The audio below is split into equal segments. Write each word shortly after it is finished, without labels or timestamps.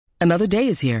Another day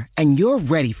is here, and you're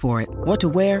ready for it. What to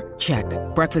wear? Check.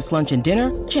 Breakfast, lunch, and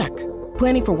dinner? Check.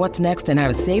 Planning for what's next and how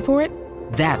to save for it?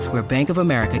 That's where Bank of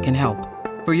America can help.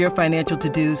 For your financial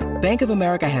to-dos, Bank of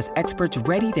America has experts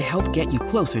ready to help get you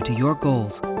closer to your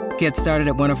goals. Get started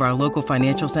at one of our local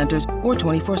financial centers or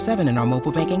 24/7 in our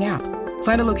mobile banking app.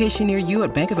 Find a location near you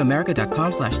at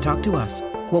bankofamerica.com/talktous.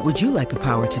 What would you like the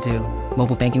power to do?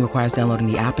 Mobile banking requires downloading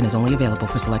the app and is only available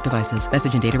for select devices.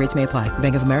 Message and data rates may apply.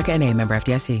 Bank of America N.A., member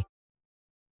FDIC.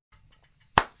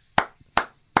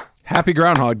 Happy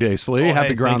Groundhog Day, Slee. Oh, Happy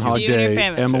hey, Groundhog thank you. Day,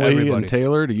 Emily Everybody. and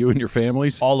Taylor, to you and your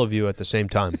families. All of you at the same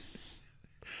time.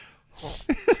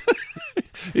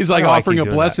 He's like I don't like offering you a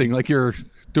doing blessing, like you're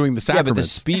doing the Yeah, but the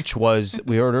sacraments. speech was,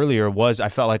 we heard earlier, I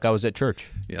felt like I was at church.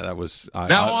 Yeah, that was.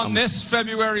 Now on this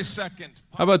February 2nd.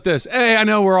 How about this? Hey, I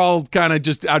know we're all kind of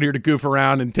just out here to goof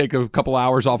around and take a couple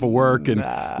hours off of work, and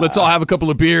let's all have a couple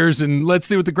of beers and let's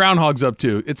see what the groundhog's up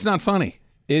to. It's not funny.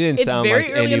 It didn't It's sound very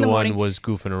like early in the anyone morning. was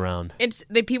goofing around.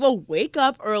 People wake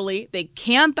up early, they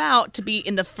camp out to be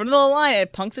in the front of the line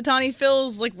at Punxsutawney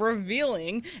Phil's like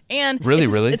revealing, and Really?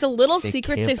 it's a little They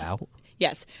secret. camp out?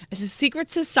 Yes, it's a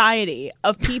secret society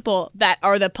of people that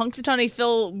are the Punxsutawney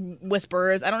Phil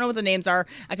whisperers. I don't know what the names are.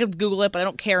 I could Google it, but I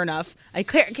don't care enough. I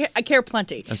care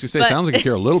plenty. I was gonna say, sounds like you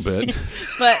care a little bit.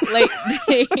 But like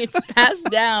it's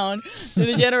passed down through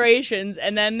the generations,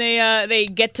 and then they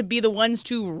get to be the ones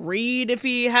to read if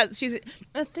he has.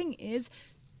 The thing is,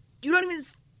 you don't even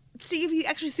see if he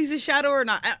actually sees a shadow or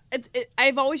not.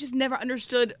 I've always just never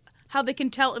understood how they can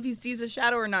tell if he sees a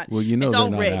shadow or not. Well, you know it's they're all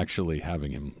not rigged. actually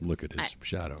having him look at his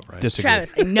shadow, right? Disagree.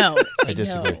 Travis, I know. I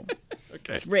disagree. know.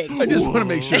 It's rigged. I just want to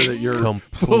make sure that you're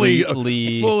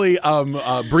Completely fully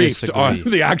briefed disagree. on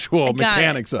the actual I got it.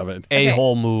 mechanics of it.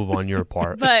 A-hole move on your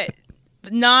part. But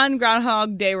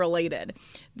non-Groundhog Day related.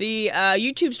 The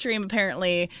YouTube stream,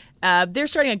 apparently, they're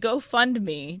starting a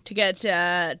GoFundMe to get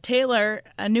Taylor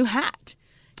a new hat.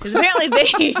 Because apparently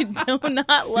they do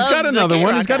not love He's got another the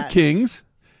one. He's K-Rock got hat. Kings.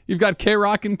 You've got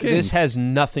K-Rock and Kings. This has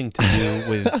nothing to do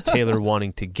with Taylor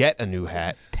wanting to get a new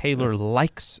hat. Taylor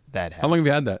likes that hat. How long have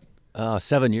you had that?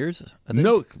 7 years. I think.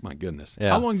 No, my goodness. Yeah.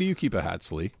 How long do you keep a hat,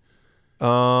 Slee?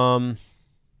 You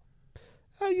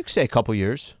could say a couple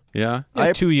years. Yeah.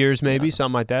 Yeah, 2 years maybe,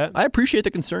 something like that. I appreciate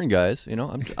the concern, guys. You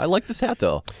know, I like this hat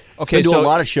though. Okay, I do so a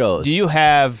lot of shows. Do you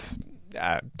have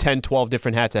 10, 12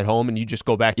 different hats at home, and you just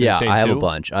go back to the same I have two? a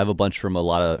bunch. I have a bunch from a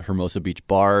lot of Hermosa Beach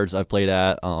bars I've played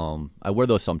at. I wear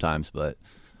those sometimes, but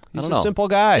I He's don't a know. simple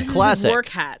guy. This is Classic. his work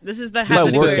hat. This is the my hat.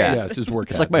 that he work wears. hat. Yeah, it's his work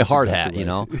hat. It's like my That's hard exactly hat,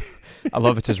 you right. know. I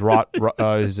love it's his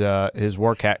his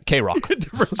work hat. K-Rock.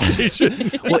 Different station.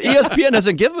 Well, ESPN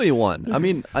hasn't given me one. I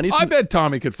mean, I need. I Some, bet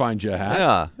Tommy could find you a hat.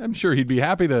 Yeah. I'm sure he'd be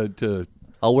happy to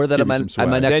I'll wear that give at you my, some at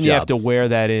my swag. next Then you job. have to wear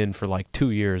that in for like 2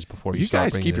 years before you You start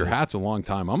guys bringing keep it your in. hats a long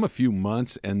time. I'm a few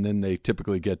months, and then they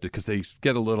typically get because they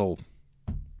get a little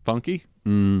funky.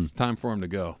 It's time for them to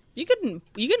go. You can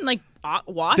like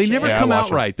wash They it. never Yeah, I come wash out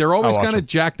them. right. They're always I wash kind of them.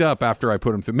 jacked up after I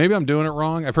put them through. Maybe I'm doing it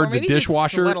wrong. I've heard the maybe you just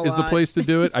dishwasher sweat a is the lot. place to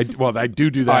do it. I do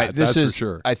that. All right, this that's is, for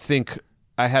sure. I think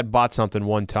I had bought something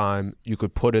one time you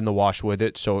could put in the wash with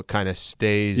it so it kind of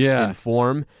stays Yeah. in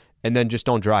form, and then just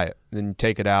don't dry it. Then you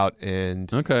take it out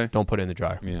and Okay. don't put it in the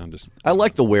dryer. Yeah, I'm just. I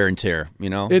like the wear and tear.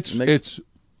 You know, It's It makes-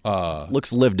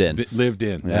 looks lived in. lived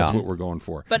in. That's Yeah. what we're going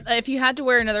for. But if you had to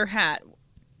wear another hat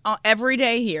every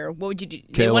day here, what would you do?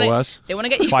 KLOS? They want to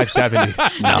get you 570.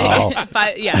 No.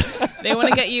 They want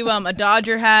to get you a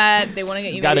Dodger hat. They want to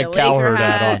get you Got maybe a a Laker Cowherd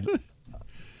hat. hat on.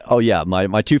 Oh yeah,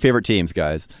 my two favorite teams,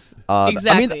 guys. I mean,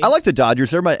 Exactly. I like the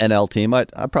Dodgers. They're my NL team. I'd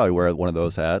probably wear one of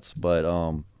those hats, but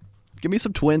give me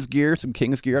some Twins gear, some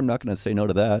Kings gear. I'm not going to say no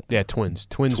to that. Yeah, Twins.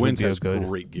 Twins would Twins be has a good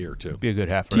great gear too. be a good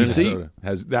hat for TC? Minnesota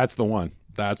has. That's the one.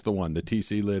 That's the one. The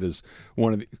TC lid is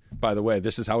one of the. By the way,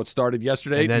 this is how it started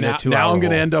yesterday. And then a Now 2-hour I'm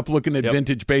going to hole. end up looking at Yep.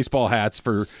 vintage baseball hats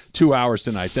for 2 hours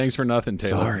tonight. Thanks for nothing,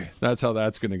 Taylor. Sorry. That's how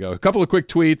that's going to go. A couple of quick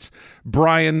tweets.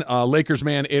 Brian, Lakers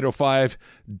man 805,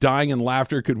 dying in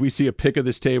laughter. Could we see a pic of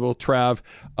this table? Trav,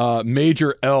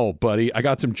 Major L, buddy. I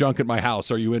got some junk at my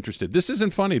house. Are you interested? This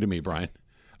isn't funny to me, Brian.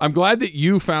 I'm glad that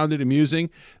you found it amusing.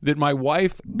 That my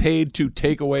wife paid to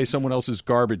take away someone else's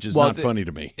garbage is not funny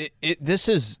to me. This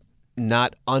is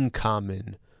not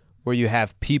uncommon where you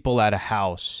have people at a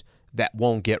house that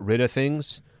won't get rid of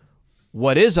things.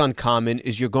 What is uncommon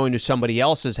is you're going to somebody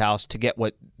else's house to get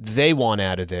what they want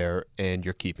out of there, and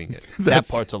you're keeping it. That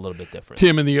part's a little bit different.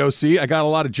 Tim in the OC, I got a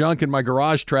lot of junk in my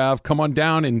garage, Trav. Come on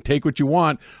down and take what you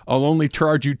want. I'll only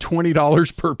charge you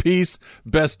 $20 per piece.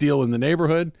 Best deal in the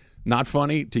neighborhood. Not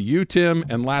funny to you, Tim.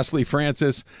 And lastly,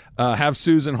 Francis, have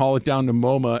Susan haul it down to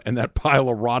MoMA, and that pile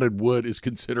of rotted wood is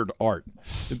considered art.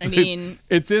 It's in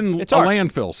It's a art.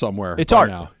 landfill somewhere. It's by art.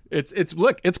 now.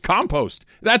 Look, it's compost.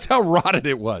 That's how rotted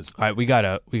it was. All right, we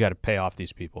gotta pay off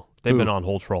these people. They've been on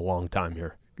hold for a long time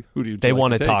here. Who do you? They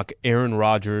want to take? talk Aaron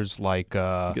Rodgers like.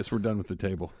 I guess we're done with the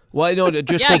table. Well, no,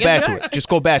 just go back to it. Just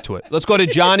go back to it. Let's go to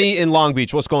Johnny in Long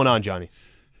Beach. What's going on, Johnny?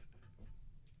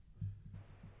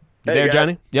 You there, guys.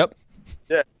 Johnny? Yep.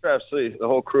 Yeah, absolutely. The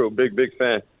whole crew, big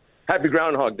fan. Happy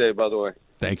Groundhog Day, by the way.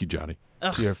 Thank you, Johnny.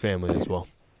 To your family as well.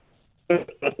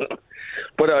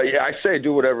 But yeah, I say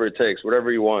do whatever it takes,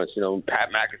 whatever he wants. You know, Pat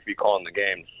McAfee calling the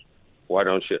games. Why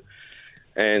don't you?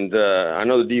 And I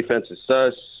know the defense is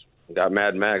sus. We got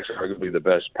Mad Max, arguably the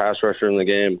best pass rusher in the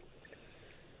game.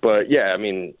 But yeah, I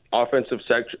mean, offensive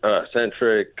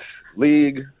centric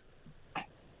league.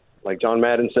 Like John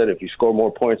Madden said, if you score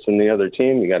more points than the other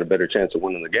team, you got a better chance of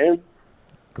winning the game.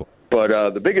 Cool.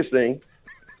 But the biggest thing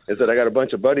is that I got a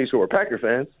bunch of buddies who are Packer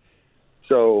fans.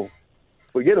 So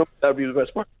if we get them, that would be the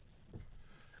best part.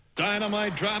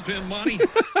 Dynamite drop in money.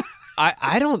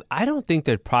 I don't think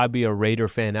there'd probably be a Raider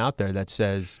fan out there that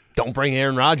says, don't bring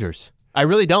Aaron Rodgers. I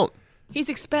really don't. He's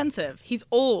expensive. He's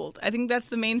old. I think that's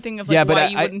the main thing of why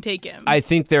you wouldn't take him. I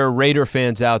think there are Raider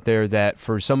fans out there that,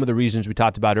 for some of the reasons we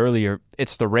talked about earlier,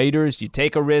 it's the Raiders. You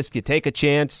take a risk. You take a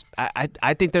chance.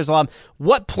 I think there's a lot.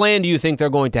 What plan do you think they're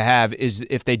going to have is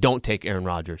if they don't take Aaron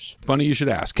Rodgers? Funny you should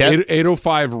ask. Kev?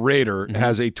 805 Raider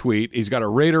has a tweet. He's got a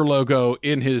Raider logo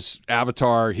in his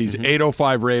avatar. He's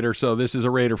 805 Raider, so this is a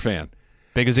Raider fan.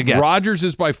 Big as it gets. Rodgers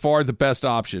is by far the best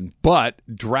option, but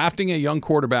drafting a young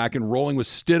quarterback and rolling with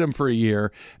Stidham for a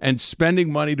year and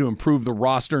spending money to improve the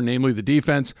roster, namely the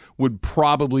defense, would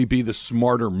probably be the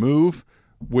smarter move.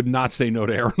 Would not say no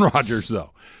to Aaron Rodgers,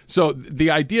 though. So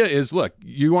the idea is, look,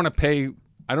 you want to pay,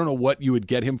 I don't know what you would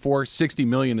get him for. $60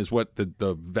 million is what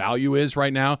the value is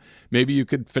right now. Maybe you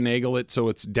could finagle it so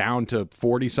it's down to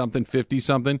 40-something,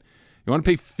 50-something. You want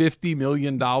to pay $50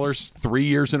 million 3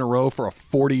 years in a row for a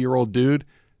 40-year-old dude?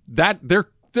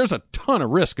 There's a ton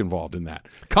of risk involved in that.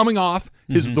 Coming off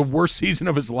the worst season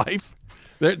of his life,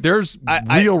 there's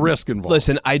real risk involved.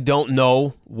 Listen, I don't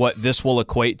know what this will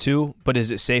equate to, but is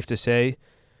it safe to say,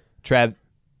 Trav,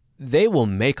 they will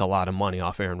make a lot of money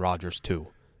off Aaron Rodgers too.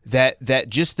 That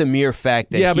just the mere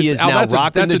fact that he is now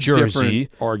rocking the jersey.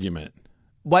 Different argument.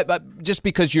 But just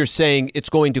because you're saying it's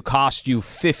going to cost you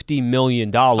 $50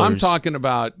 million. I'm talking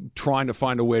about trying to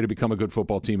find a way to become a good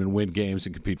football team and win games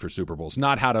and compete for Super Bowls,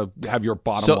 not how to have your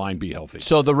bottom line be healthy.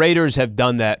 So the Raiders have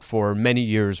done that for many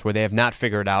years where they have not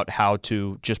figured out how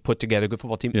to just put together a good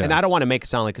football team. Yeah. And I don't want to make it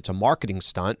sound like it's a marketing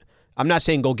stunt. I'm not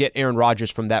saying go get Aaron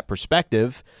Rodgers from that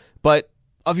perspective, but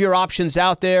of your options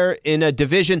out there in a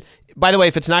division, by the way,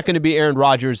 if it's not going to be Aaron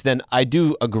Rodgers, then I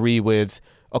do agree with,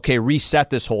 okay, reset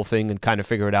this whole thing and kind of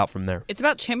figure it out from there. It's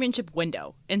about championship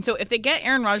window. And so if they get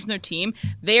Aaron Rodgers on their team,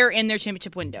 they are in their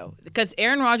championship window. Because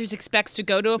Aaron Rodgers expects to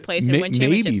go to a place and win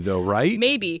championships. Maybe, though, right?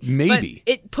 Maybe. But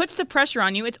it puts the pressure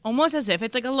on you. It's almost as if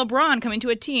it's like a LeBron coming to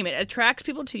a team. It attracts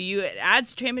people to you. It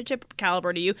adds championship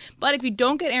caliber to you. But if you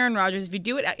don't get Aaron Rodgers, if you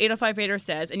do what 805 Raider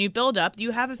says, and you build up,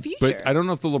 you have a future. But I don't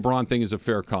know if the LeBron thing is a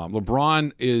fair comp.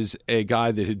 LeBron is a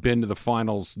guy that had been to the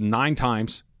finals 9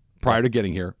 times prior to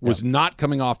getting here, was not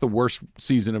coming off the worst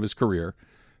season of his career,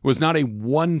 was not a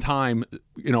one-time,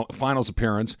 finals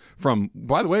appearance from,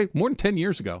 by the way, more than 10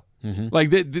 years ago.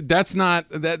 Like that's not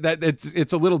that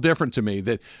it's a little different to me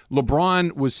that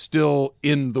LeBron was still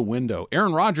in the window.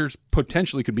 Aaron Rodgers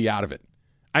potentially could be out of it.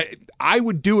 I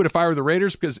would do it if I were the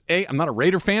Raiders because I'm not a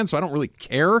Raider fan, so I don't really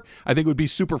care. I think it would be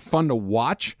super fun to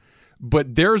watch.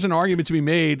 But there's an argument to be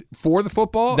made for the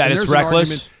football that it's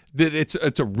reckless. That it's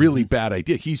a really bad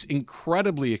idea. He's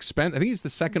incredibly expensive. I think he's the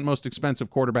second most expensive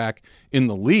quarterback in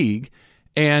the league,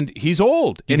 and he's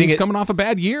old, and he's coming off a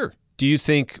bad year. Do you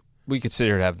think we could sit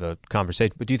here and have the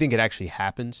conversation, but do you think it actually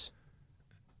happens?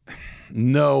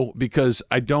 No, because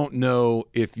I don't know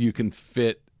if you can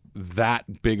fit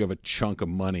that big of a chunk of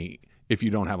money if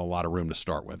you don't have a lot of room to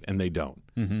start with, and they don't.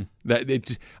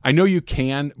 I know you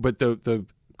can, but the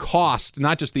cost,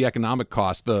 not just the economic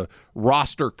cost, the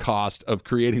roster cost of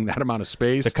creating that amount of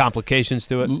space. The complications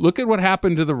to it. Look at what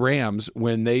happened to the Rams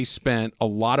when they spent a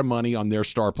lot of money on their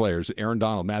star players. Aaron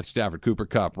Donald, Matthew Stafford, Cooper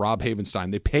Kupp, Rob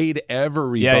Havenstein. They paid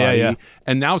everybody.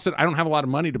 And now said, I don't have a lot of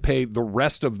money to pay the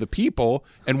rest of the people.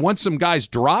 And once some guys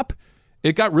drop,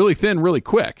 it got really thin really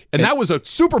quick. And that was a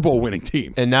Super Bowl winning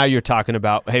team. And now you're talking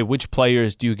about, hey, which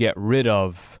players do you get rid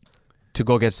of to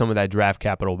go get some of that draft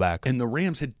capital back? And the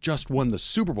Rams had just won the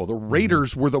Super Bowl. The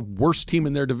Raiders were the worst team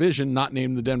in their division, not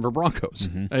named the Denver Broncos.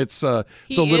 It's a little bit different.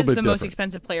 He is the most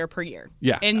expensive player per year.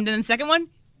 Yeah. And then the second one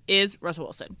is Russell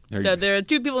Wilson. So there are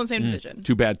 2 people in the same division.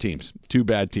 2 bad teams. 2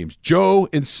 bad teams. Joe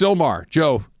in Sylmar.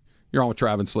 Joe, you're on with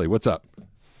Trav and Slee. What's up?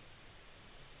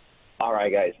 All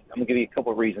right, guys. I'm going to give you a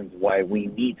couple of reasons why we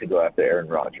need to go after Aaron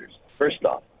Rodgers. First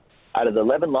off, out of the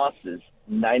 11 losses,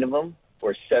 9 of them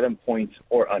were 7 points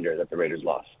or under that the Raiders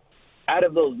lost. Out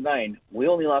of those 9, we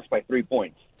only lost by 3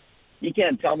 points. You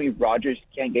can't tell me Rodgers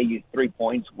can't get you 3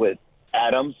 points with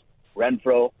Adams,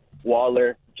 Renfro,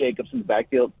 Waller, Jacobs in the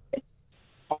backfield,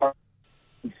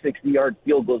 60-yard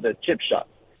field goals as chip shots.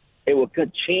 It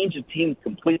could change the team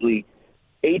completely.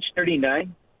 Age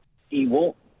 39, he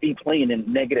won't be playing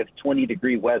in negative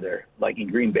 20-degree weather like in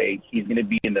Green Bay. He's going to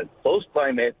be in a close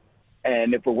climate.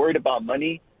 And if we're worried about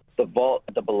money, the vault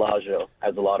at the Bellagio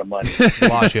has a lot of money.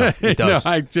 Bellagio, it does.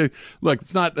 No, look,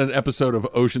 it's not an episode of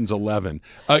Ocean's 11.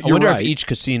 I wonder right. if each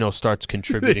casino starts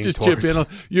contributing just towards. chip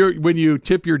in. When you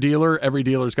tip your dealer, every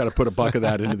dealer's got to put a buck of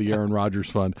that into the Aaron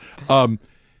Rodgers fund.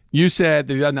 You said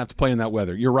that he doesn't have to play in that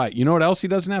weather. You're right. You know what else he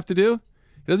doesn't have to do?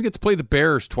 He doesn't get to play the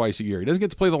Bears twice a year. He doesn't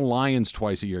get to play the Lions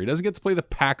twice a year. He doesn't get to play the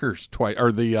Packers twice,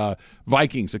 or the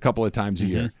Vikings a couple of times a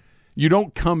year. You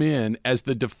don't come in as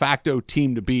the de facto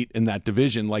team to beat in that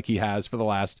division like he has for the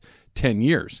last 10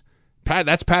 years.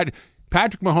 Patrick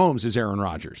Mahomes is Aaron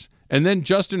Rodgers. And then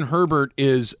Justin Herbert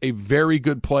is a very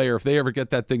good player. If they ever get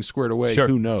that thing squared away,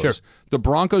 who knows? Sure. The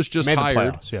Broncos just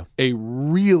hired a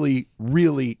really,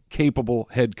 really capable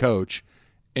head coach,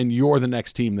 and you're the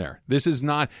next team there. This is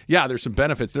not – there's some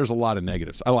benefits. There's a lot of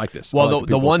negatives. I like this. Well,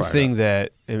 the one thing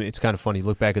that – it's kind of funny.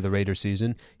 Look back at the Raiders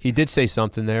season. He did say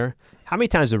something there. How many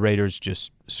times the Raiders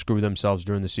just screw themselves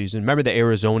during the season? Remember the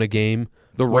Arizona game?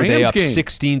 The Rams game.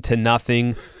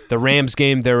 16-0. The Rams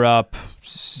game, they're up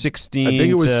 16. I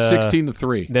think it was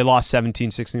 16-3. They lost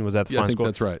 17-16. Was that the final score?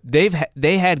 That's right.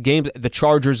 They had games. The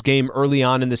Chargers game early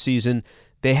on in the season.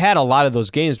 They had a lot of those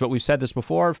games, but we've said this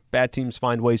before. Bad teams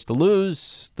find ways to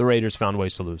lose. The Raiders found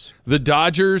ways to lose. The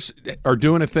Dodgers are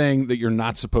doing a thing that you're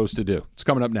not supposed to do. It's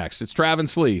coming up next. It's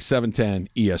Travis Lee, 710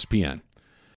 ESPN.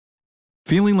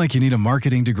 Feeling like you need a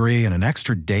marketing degree and an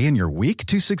extra day in your week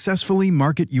to successfully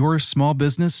market your small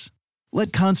business?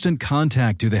 Let Constant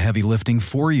Contact do the heavy lifting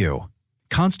for you.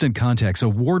 Constant Contact's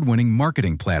award-winning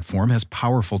marketing platform has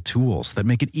powerful tools that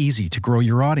make it easy to grow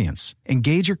your audience,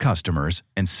 engage your customers,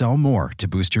 and sell more to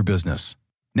boost your business.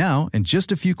 Now, in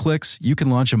just a few clicks, you can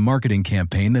launch a marketing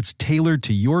campaign that's tailored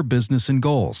to your business and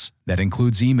goals. That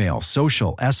includes email,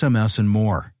 social, SMS, and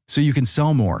more. So you can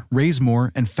sell more, raise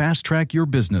more, and fast-track your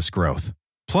business growth.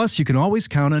 Plus, you can always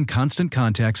count on Constant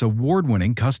Contact's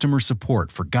award-winning customer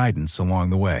support for guidance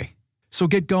along the way. So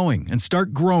get going and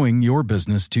start growing your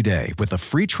business today with a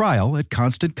free trial at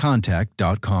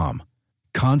ConstantContact.com.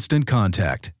 Constant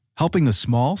Contact, helping the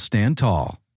small stand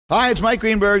tall. Hi, it's Mike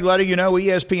Greenberg letting you know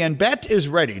ESPN Bet is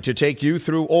ready to take you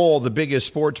through all the biggest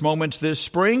sports moments this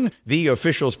spring. The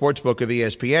official sportsbook of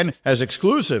ESPN has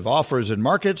exclusive offers and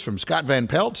markets from Scott Van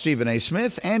Pelt, Stephen A.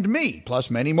 Smith, and me, plus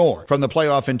many more. From the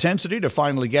playoff intensity to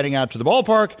finally getting out to the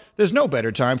ballpark, there's no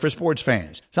better time for sports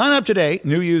fans. Sign up today.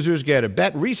 New users get a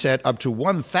bet reset up to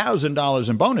 $1,000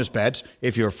 in bonus bets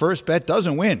if your first bet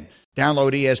doesn't win.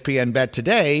 Download ESPN Bet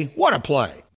today. What a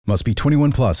play. Must be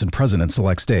 21 plus and present in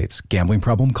select states. Gambling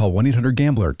problem? Call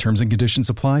 1-800-GAMBLER. Terms and conditions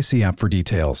apply. See app for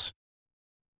details.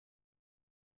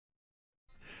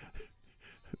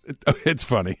 It's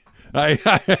funny.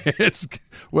 It's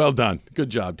well done. Good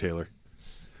job, Taylor.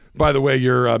 By the way,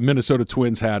 your Minnesota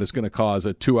Twins hat is going to cause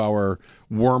a 2-hour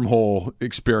wormhole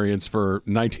experience for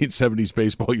 1970s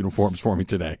baseball uniforms for me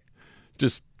today.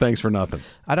 Just thanks for nothing.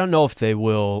 I don't know if they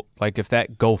will, like if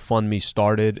that GoFundMe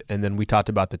started and then we talked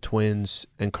about the Twins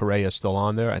and Correa's still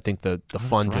on there, I think the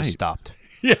fun just stopped.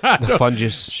 Yeah. The fun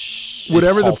just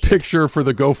whatever halted. the picture for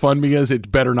the GoFundMe is,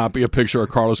 it better not be a picture of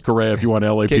Carlos Correa if you want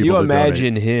LA people to Can you donate.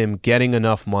 imagine him getting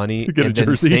enough money Get a and then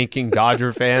jersey? thanking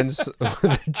Dodger fans with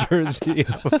a jersey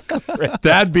of Correa?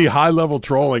 That'd be high-level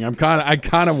trolling. I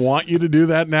kind of want you to do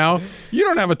that now. You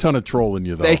don't have a ton of troll in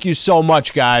you, though. Thank you so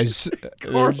much, guys.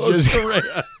 Carlos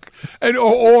Correa. And,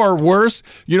 or worse,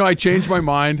 I changed my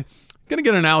mind. Going to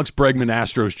get an Alex Bregman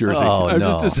Astros jersey. I've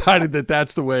just decided that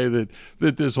that's the way that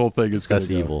this whole thing is going to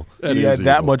go. That's evil. He had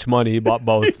that much money. He bought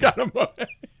both.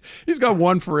 He's got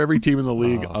one for every team in the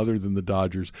league other than the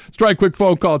Dodgers. Let's try a quick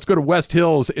phone call. Let's go to West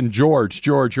Hills and George.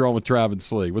 George, you're on with Travis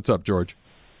Slee. What's up, George?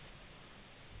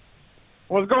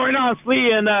 What's going on,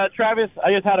 Slee and Travis?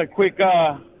 I just had a quick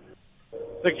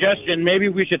suggestion. Maybe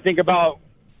we should think about,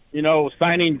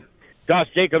 signing Josh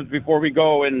Jacobs before we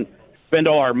go and spend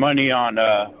all our money on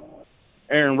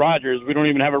Aaron Rodgers. We don't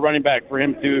even have a running back for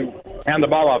him to hand the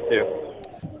ball off to.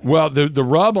 Well, the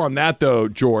rub on that, though,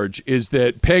 George, is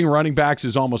that paying running backs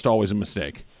is almost always a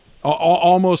mistake.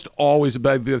 Almost always.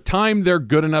 By the time they're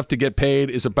good enough to get paid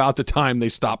is about the time they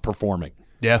stop performing.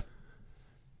 Yeah.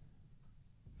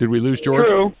 Did we lose George?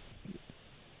 True.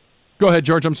 Go ahead,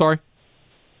 George. I'm sorry.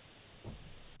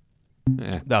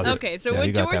 Okay, so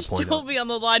when George told me on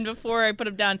the line before I put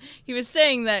him down, he was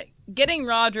saying that getting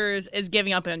Rodgers is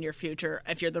giving up on your future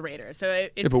if you're the Raiders. So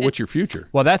but what's your future?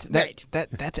 Well, that's right.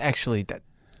 That's actually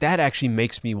that actually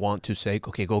makes me want to say,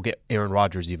 okay, go get Aaron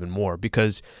Rodgers even more,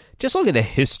 because just look at the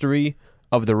history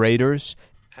of the Raiders.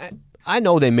 I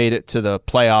know they made it to the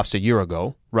playoffs a year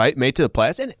ago, right? Made it to the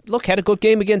playoffs, and look, had a good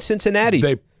game against Cincinnati.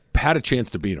 They had a chance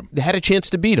to beat them. They had a chance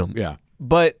to beat them. Yeah,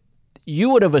 but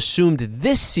you would have assumed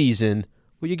this season,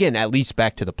 well, you're getting at least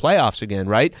back to the playoffs again,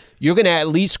 right? You're going to at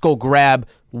least go grab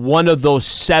one of those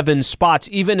 7 spots,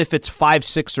 even if it's 5,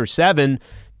 6, or 7.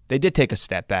 They did take a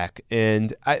step back,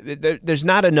 and there's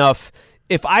not enough.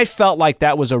 If I felt like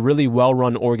that was a really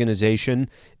well-run organization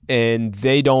and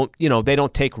they don't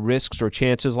take risks or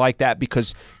chances like that,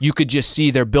 because you could just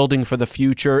see they're building for the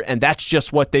future and that's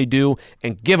just what they do,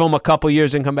 and give them a couple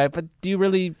years and come back. But do you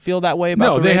really feel that way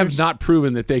about the Raiders? No, they have not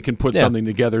proven that they can put something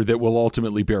together that will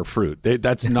ultimately bear fruit.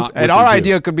 That's not. And our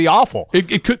idea could be awful.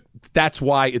 It could. That's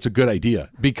why it's a good idea,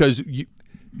 because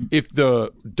if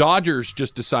the Dodgers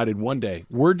just decided one day,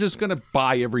 we're just going to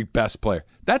buy every best player,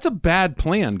 that's a bad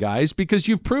plan, guys, because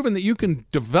you've proven that you can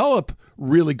develop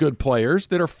really good players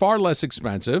that are far less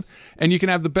expensive, and you can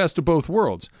have the best of both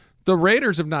worlds. The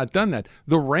Raiders have not done that.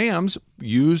 The Rams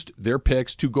used their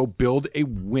picks to go build a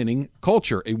winning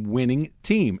culture, a winning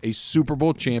team, a Super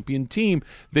Bowl champion team.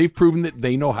 They've proven that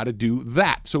they know how to do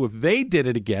that. So if they did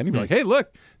it again, you'd be like, hey,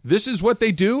 look, this is what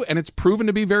they do, and it's proven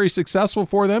to be very successful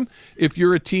for them. If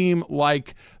you're a team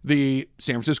like the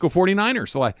San Francisco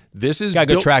 49ers, like this is got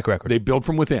a good track record. They build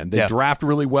from within. They draft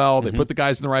really well. They put the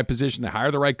guys in the right position. They hire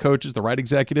the right coaches, the right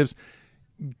executives.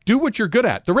 Do what you're good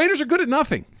at. The Raiders are good at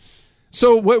nothing.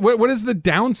 So what is the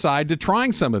downside to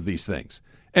trying some of these things?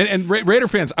 And Raider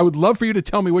fans, I would love for you to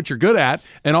tell me what you're good at,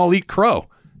 and I'll eat crow.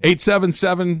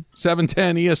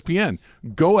 877-710-ESPN.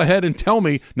 Go ahead and tell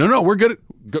me, no, we're good.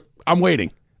 I'm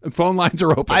waiting. The phone lines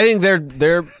are open. I think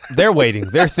they're waiting.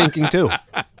 They're thinking too.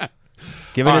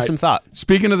 Giving it some thought.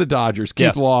 Speaking of the Dodgers,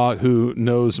 Keith Law, who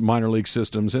knows minor league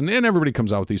systems, and everybody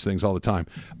comes out with these things all the time.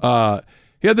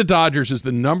 He had the Dodgers as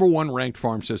the number 1 ranked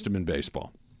farm system in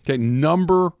baseball. Okay,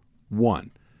 number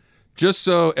 1. Just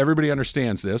so everybody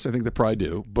understands this, I think they probably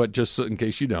do, but just so in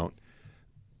case you don't,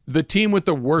 the team with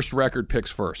the worst record picks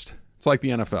first. It's like the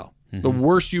NFL. The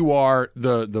worse you are,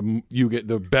 you get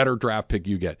the better draft pick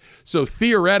you get. So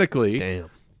theoretically,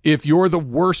 if you're the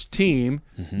worst team,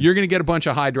 you're going to get a bunch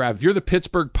of high draft. If you're the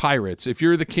Pittsburgh Pirates, if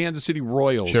you're the Kansas City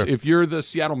Royals, if you're the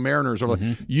Seattle Mariners,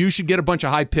 you should get a bunch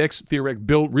of high picks,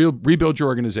 theoretically, rebuild your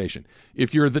organization.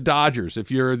 If you're the Dodgers,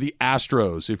 if you're the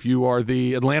Astros, if you are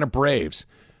the Atlanta Braves,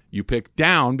 you pick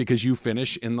down because you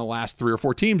finish in the last 3 or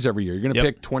 4 teams every year. You're going to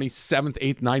pick 27th,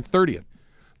 8th, 9th, 30th.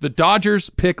 The Dodgers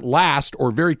pick last or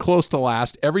very close to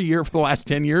last every year for the last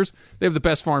 10 years. They have the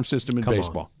best farm system in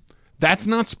baseball. That's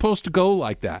not supposed to go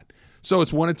like that. So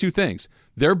it's one of two things.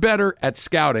 They're better at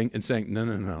scouting and saying,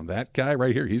 no, that guy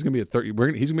right here, he's going to be at 30.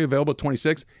 He's going to be available at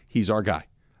 26. He's our guy.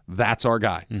 That's our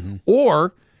guy.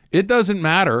 Or it doesn't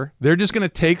matter. They're just going to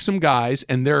take some guys,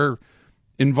 and their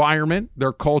environment,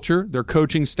 their culture, their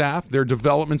coaching staff, their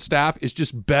development staff is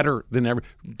just better than ever.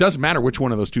 It doesn't matter which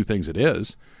one of those two things it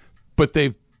is, but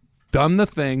they've done the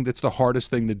thing that's the hardest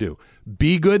thing to do.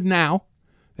 Be good now.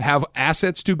 Have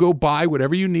assets to go buy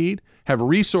whatever you need. Have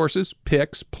resources,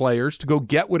 picks, players to go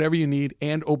get whatever you need.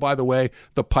 And, oh, by the way,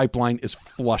 the pipeline is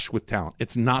flush with talent.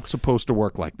 It's not supposed to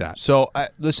work like that. So,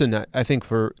 listen, I think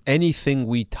for anything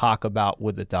we talk about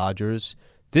with the Dodgers,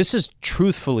 this is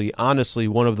truthfully, honestly,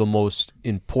 one of the most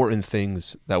important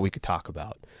things that we could talk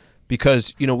about.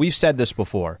 Because, we've said this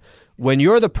before. When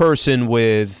you're the person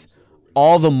with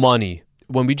all the money,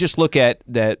 when we just look at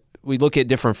that, we look at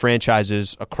different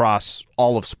franchises across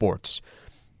all of sports.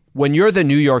 When you're the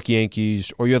New York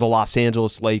Yankees or you're the Los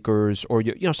Angeles Lakers or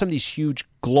some of these huge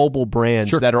global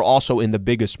brands that are also in the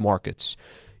biggest markets,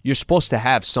 you're supposed to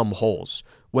have some holes.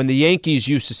 When the Yankees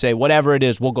used to say, whatever it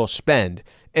is, we'll go spend.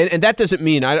 And that doesn't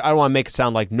mean, I don't want to make it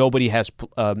sound like nobody has,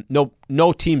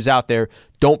 no teams out there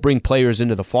don't bring players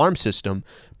into the farm system.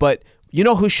 But you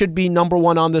know who should be number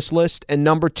 1 on this list, and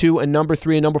number 2, and number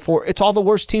 3, and number 4? It's all the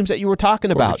worst teams that you were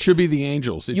talking about. It should be the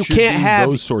Angels. It should be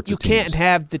those sorts of teams. You can't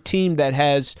have the team that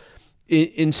has,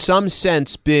 in some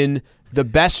sense, been the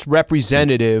best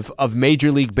representative of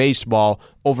Major League Baseball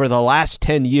over the last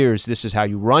 10 years. This is how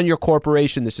you run your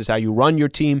corporation. This is how you run your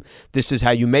team. This is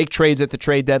how you make trades at the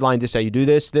trade deadline. This is how you do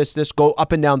this, go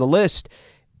up and down the list.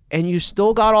 And you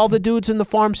still got all the dudes in the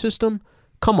farm system?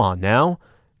 Come on now.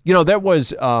 There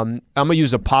was, I'm going to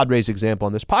use a Padres example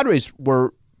on this. Padres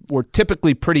were were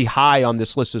typically pretty high on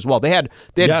this list as well. They had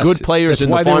Yes, good players that's in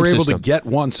the why farm they were able system. to get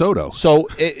Juan Soto. So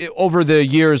over the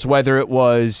years, whether it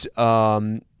was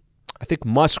I think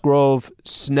Musgrove,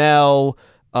 Snell,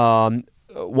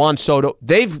 Juan Soto,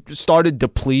 they've started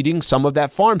depleting some of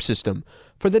that farm system.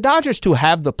 For the Dodgers to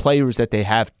have the players that they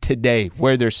have today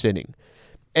where they're sitting,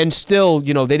 and still,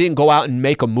 they didn't go out and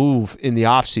make a move in the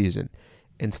offseason,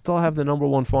 and still have the number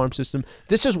one farm system.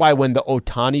 This is why when the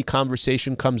Ohtani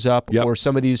conversation comes up, or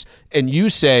some of these, and you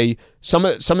say, some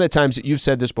of the times that you've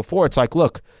said this before, it's like,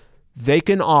 look, they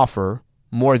can offer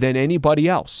more than anybody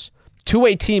else to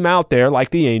a team out there like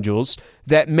the Angels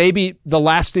that maybe the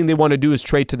last thing they want to do is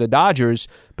trade to the Dodgers,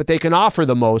 but they can offer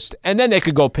the most, and then they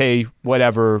could go pay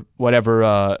whatever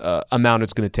amount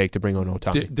it's going to take to bring on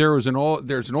Ohtani.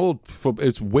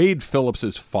 It's Wade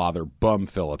Phillips's father, Bum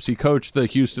Phillips. He coached the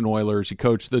Houston Oilers. He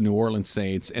coached the New Orleans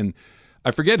Saints, and I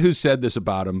forget who said this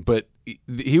about him, but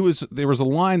there was a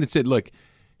line that said, look,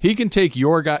 he can take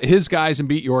his guys and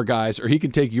beat your guys, or he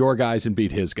can take your guys and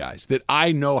beat his guys. That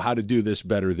I know how to do this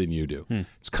better than you do.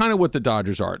 It's kind of what the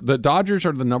Dodgers are. The Dodgers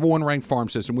are the number one ranked farm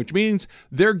system, which means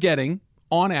they're getting,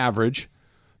 on average,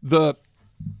 the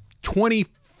 24th,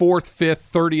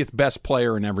 5th, 30th best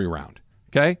player in every round.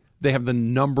 Okay? They have the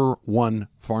number one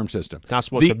farm system. Not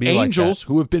supposed to be like that. The Angels,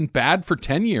 who have been bad for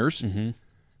 10 years,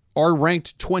 are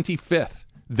ranked 25th.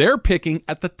 They're picking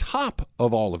at the top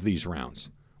of all of these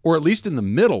rounds. Or at least in the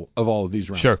middle of all of these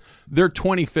rounds. Sure. They're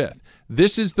 25th.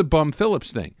 This is the Bum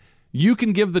Phillips thing. You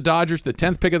can give the Dodgers the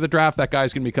 10th pick of the draft, that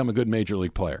guy's going to become a good major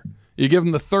league player. You give him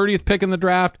the 30th pick in the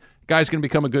draft, guy's going to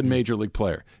become a good major league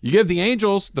player. You give the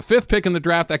Angels the 5th pick in the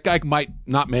draft, that guy might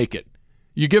not make it.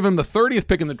 You give him the 30th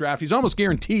pick in the draft, he's almost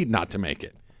guaranteed not to make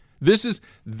it. This is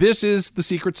the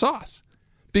secret sauce.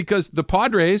 Because the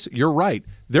Padres, you're right,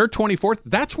 they're 24th.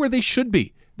 That's where they should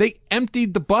be. They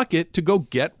emptied the bucket to go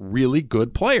get really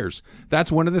good players.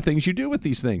 That's one of the things you do with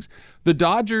these things. The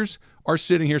Dodgers are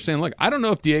sitting here saying, look, I don't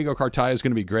know if Diego Cartaya is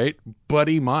going to be great, but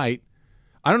he might.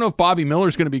 I don't know if Bobby Miller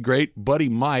is going to be great, but he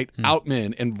might.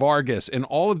 Outman and Vargas and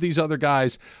all of these other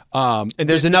guys. And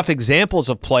there's enough examples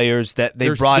of players that they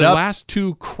brought the up. Last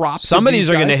two crops. Some of these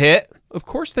are going to hit. Of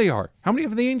course they are. How many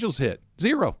have the Angels hit?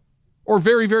 0. Or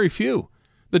very, very few.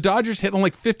 The Dodgers hit on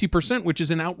like 50%, which is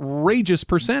an outrageous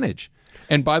percentage.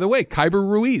 And by the way, Kyber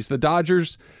Ruiz, the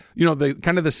Dodgers, the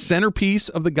kind of the centerpiece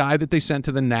of the guy that they sent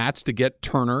to the Nats to get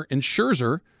Turner and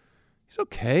Scherzer, he's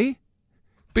okay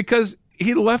because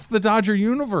he left the Dodger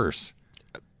universe.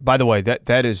 By the way,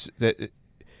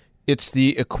 it's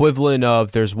the equivalent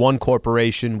of there's one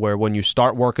corporation where when you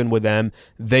start working with them,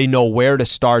 they know where to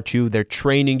start you. They're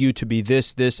training you to be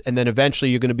this, and then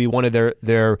eventually you're going to be one of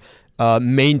their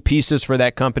main pieces for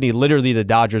that company. Literally, the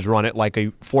Dodgers run it like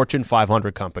a Fortune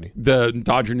 500 company. The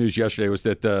Dodger news yesterday was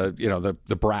that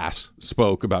the brass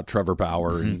spoke about Trevor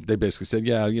Bauer, and they basically said,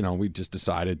 we just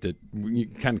decided that we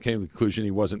kind of came to the conclusion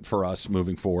he wasn't for us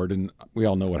moving forward, and we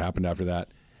all know what happened after that.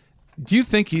 Do you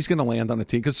think he's going to land on a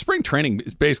team? Because spring training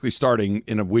is basically starting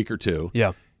in a week or two.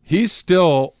 Yeah. He's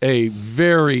still a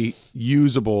very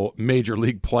usable major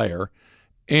league player,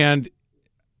 and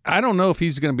I don't know if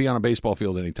he's going to be on a baseball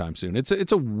field anytime soon. It's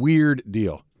a weird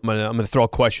deal. I'm gonna throw a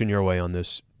question your way on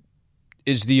this.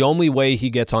 Is the only way he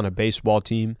gets on a baseball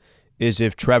team is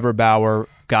if Trevor Bauer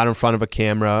got in front of a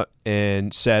camera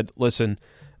and said, listen,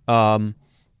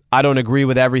 I don't agree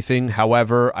with everything.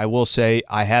 However, I will say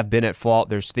I have been at fault.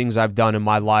 There's things I've done in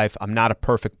my life. I'm not a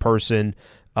perfect person.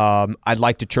 I'd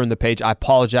like to turn the page. I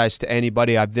apologize to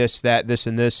anybody. I've this,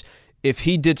 and this. If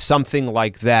he did something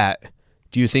like that,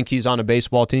 do you think he's on a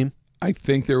baseball team? I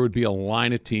think there would be a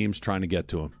line of teams trying to get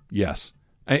to him. Yes.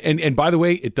 And by the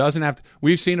way, it doesn't have to.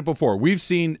 We've seen it before. We've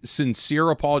seen sincere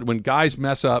apology when guys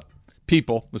mess up.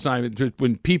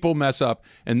 When people mess up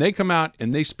and they come out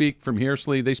and they speak from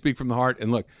seriously, they speak from the heart.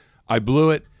 And look, I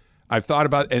blew it. I've thought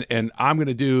about it, and I'm going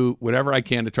to do whatever I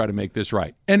can to try to make this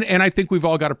right. And I think we've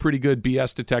all got a pretty good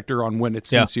BS detector on when it's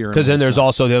sincere. Because then there's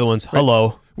also the other ones. Right.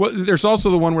 Hello. Well, there's also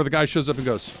the one where the guy shows up and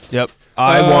goes, "Yep,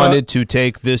 I wanted to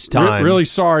take this time. Really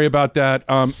sorry about that.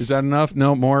 Is that enough?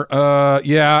 No more.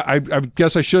 Yeah, I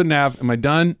guess I shouldn't have. Am I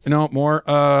done? No more.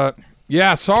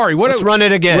 Yeah, sorry. Let's run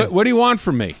it again. What do you want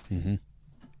from me? Mm-hmm.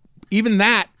 Even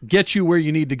that gets you where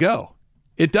you need to go.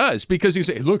 It does, because you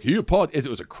say, look, he apologized. It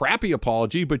was a crappy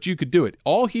apology, but you could do it.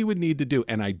 All he would need to do,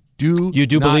 and I do You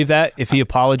do not, believe that, if he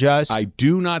apologized? I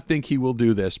do not think he will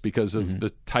do this because of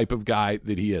the type of guy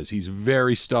that he is. He's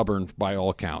very stubborn by all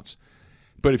accounts.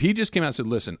 But if he just came out and said,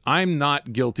 listen, I'm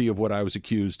not guilty of what I was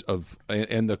accused of,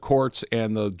 and the courts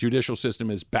and the judicial system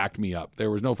has backed me up. There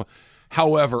was no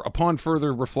However, upon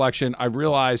further reflection, I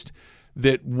realized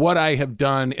that what I have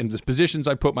done and the positions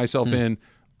I put myself in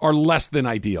are less than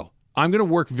ideal. I'm going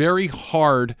to work very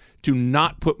hard to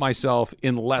not put myself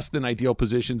in less than ideal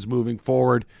positions moving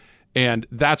forward, and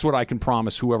that's what I can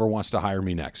promise whoever wants to hire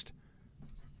me next.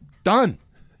 Done.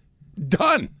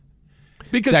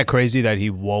 Because is that crazy that he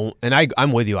won't? And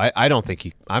I'm with you. I don't think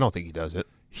he does it.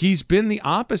 He's been the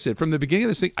opposite from the beginning of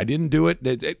this thing. I didn't do it,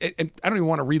 and I don't even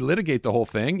want to relitigate the whole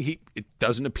thing. It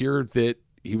doesn't appear that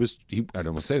I don't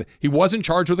want to say that he wasn't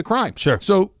charged with a crime. Sure.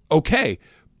 So okay.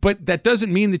 But that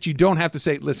doesn't mean that you don't have to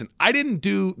say, listen, I didn't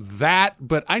do that,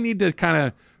 but I need to kind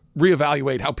of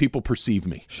reevaluate how people perceive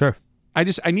me. Sure.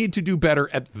 I need to do better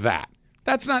at that.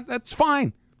 That's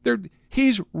fine.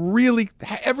 He's really,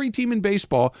 every team in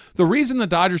baseball, the reason the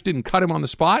Dodgers didn't cut him on the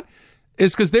spot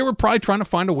is because they were probably trying to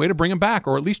find a way to bring him back,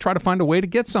 or at least try to find a way to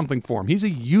get something for him. He's a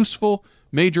useful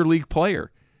major league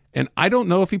player. And I don't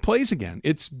know if he plays again.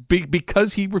 It's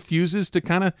because he refuses to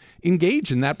kind of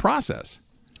engage in that process.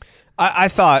 I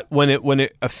thought when it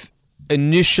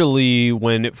initially,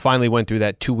 when it finally went through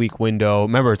that 2-week window,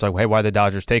 remember, it's like, hey, why are the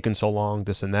Dodgers taking so long,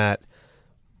 this and that?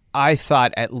 I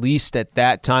thought at least at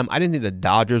that time, I didn't think the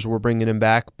Dodgers were bringing him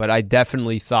back, but I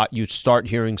definitely thought you'd start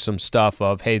hearing some stuff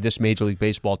of, hey, this Major League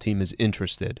Baseball team is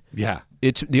interested. Yeah.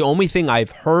 It's the only thing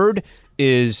I've heard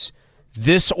is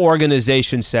this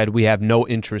organization said we have no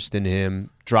interest in him.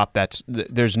 Drop that.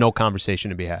 There's no conversation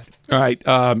to be had. All right.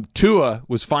 Tua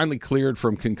was finally cleared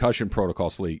from concussion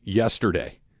protocol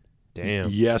yesterday.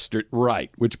 Damn. Right.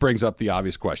 Which brings up the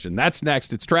obvious question. That's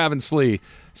next. It's Trav and Slee,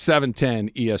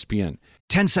 710 ESPN.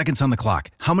 10 seconds on the clock.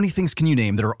 How many things can you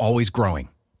name that are always growing?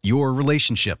 Your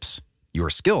relationships, your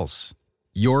skills,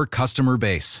 your customer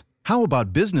base. How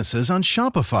about businesses on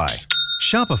Shopify?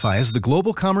 Shopify is the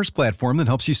global commerce platform that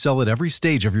helps you sell at every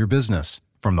stage of your business.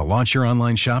 From the launch your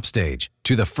online shop stage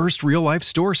to the first real-life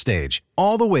store stage,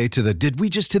 all the way to the did we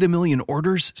just hit 1 million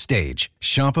orders stage.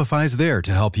 Shopify's there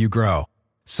to help you grow.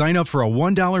 Sign up for a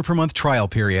 $1 per month trial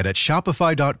period at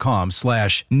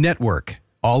shopify.com/network,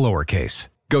 all lowercase.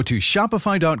 Go to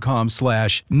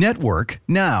shopify.com/network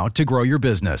now to grow your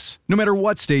business, no matter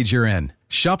what stage you're in.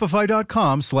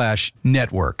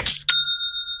 Shopify.com/network.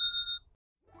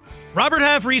 Robert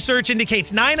Half research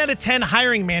indicates 9 out of 10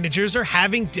 hiring managers are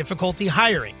having difficulty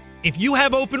hiring. If you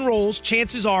have open roles,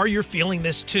 chances are you're feeling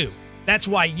this too. That's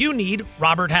why you need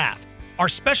Robert Half. Our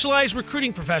specialized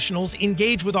recruiting professionals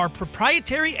engage with our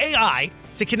proprietary AI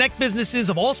to connect businesses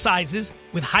of all sizes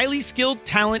with highly skilled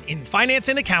talent in finance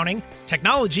and accounting,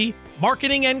 technology,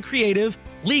 marketing and creative,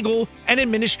 legal, and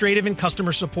administrative and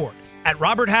customer support. At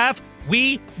Robert Half,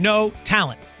 we know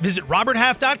talent. Visit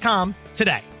roberthalf.com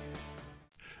today.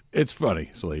 It's funny,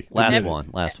 Slee. Last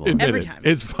one. Every time.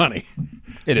 It's funny.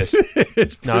 It is.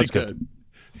 It's pretty good.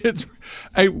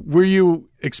 Were you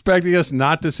expecting us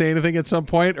not to say anything at some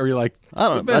point, or you're like, I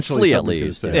don't know. That's Slee at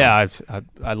least. Yeah,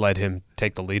 I let him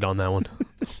take the lead on that one.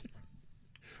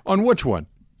 On which one?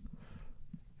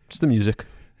 It's the music.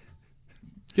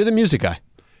 You're the music guy.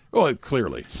 Well,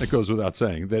 clearly, that goes without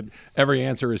saying. That every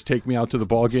answer is "Take Me Out to the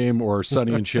Ball Game" or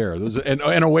 "Sonny and Cher." And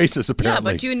Oasis, apparently.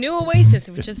 Yeah, but you knew Oasis,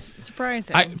 which is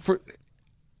surprising.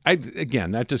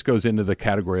 Again, that just goes into the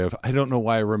category of I don't know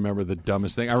why I remember the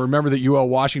dumbest thing. I remember that UL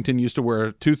Washington used to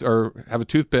wear have a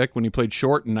toothpick when he played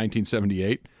short in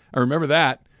 1978. I remember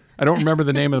that. I don't remember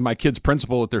the name of my kid's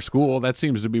principal at their school. That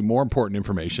seems to be more important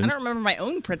information. I don't remember my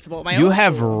own principal. You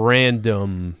have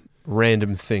random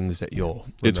things that you'll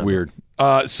remember. It's weird.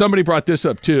 Somebody brought this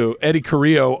up too. Eddie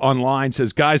Carrillo online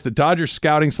says, guys, the Dodgers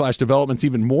scouting/development's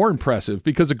even more impressive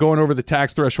because of going over the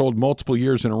tax threshold multiple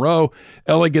years in a row.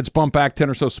 LA gets bumped back 10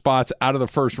 or so spots out of the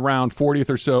first round, 40th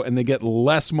or so, and they get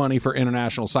less money for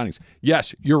international signings.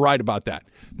 Yes, you're right about that.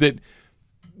 That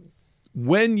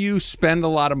when you spend a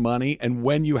lot of money and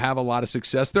when you have a lot of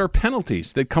success, there are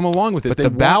penalties that come along with it. But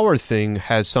the Bauer thing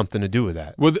has something to do with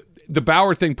that. Well, the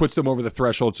Bauer thing puts them over the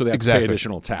threshold, so they have to pay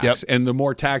additional tax. Yep. And the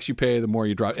more tax you pay, the more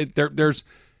you drop.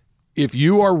 If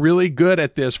you are really good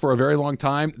at this for a very long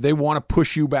time, they want to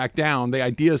push you back down. The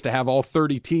idea is to have all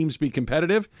 30 teams be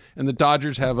competitive, and the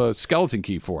Dodgers have a skeleton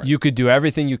key for it. You could do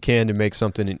everything you can to make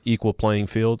something an equal playing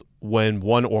field. When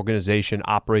one organization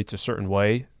operates a certain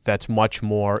way, that's much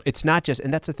more. It's not just,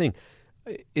 and that's the thing.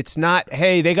 It's not,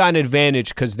 hey, they got an advantage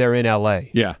because they're in LA.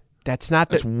 Yeah. That's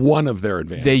one of their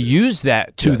advantages. They use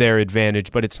that to their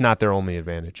advantage, but it's not their only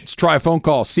advantage. Let's try a phone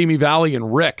call. Simi Valley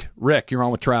and Rick. Rick, you're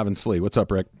on with Trav and Slee. What's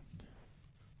up, Rick?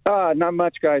 Not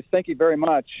much, guys. Thank you very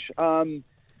much. I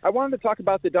wanted to talk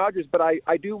about the Dodgers, but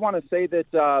I do want to say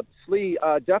that, Slee,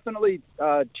 definitely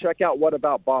check out What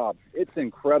About Bob. It's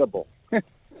incredible.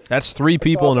 That's 3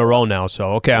 people in a row now,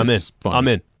 so okay, I'm in. Funny. I'm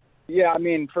in. Yeah, I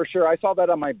mean, for sure. I saw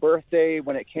that on my birthday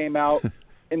when it came out.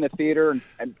 in the theater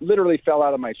and literally fell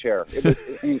out of my chair. It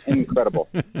was incredible.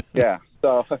 Yeah.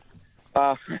 So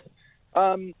I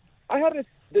had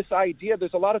this idea.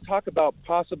 There's a lot of talk about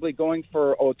possibly going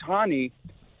for Ohtani,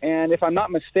 and if I'm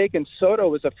not mistaken,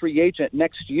 Soto is a free agent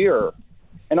next year.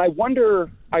 And I wonder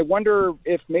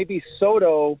if maybe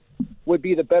Soto would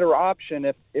be the better option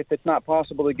if it's not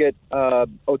possible to get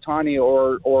Ohtani,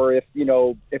 or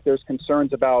if there's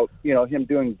concerns about him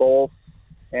doing both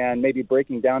and maybe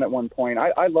breaking down at one point.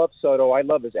 I love Soto. I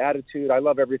love his attitude. I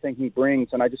love everything he brings,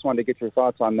 and I just wanted to get your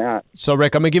thoughts on that. So,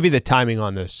 Rick, I'm going to give you the timing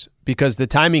on this because the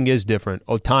timing is different.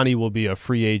 Ohtani will be a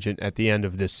free agent at the end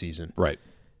of this season. Right.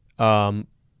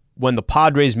 When the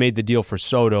Padres made the deal for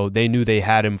Soto, they knew they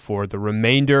had him for the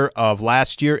remainder of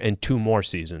last year and 2 more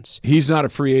seasons. He's not a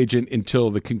free agent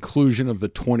until the conclusion of the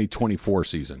 2024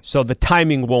 season. So the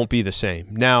timing won't be the same.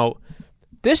 Now,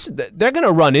 they're going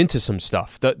to run into some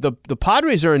stuff. The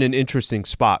Padres are in an interesting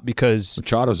spot because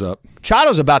Machado's up.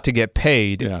 Machado's about to get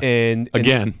paid, and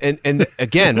again,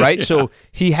 right? Yeah. So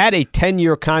he had a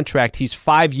 10-year contract. He's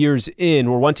 5 years in,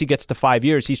 or once he gets to 5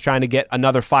 years, he's trying to get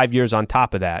another 5 years on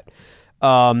top of that.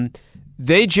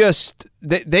 They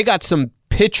got some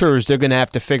pitchers they're going to have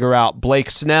to figure out.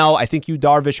 Blake Snell, I think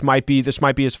Darvish might be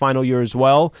his final year as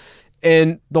well.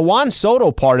 And the Juan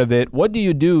Soto part of it, what do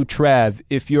you do, Trav,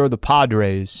 if you're the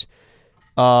Padres?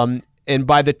 And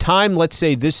by the time, let's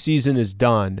say, this season is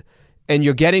done, and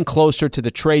you're getting closer to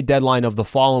the trade deadline of the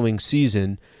following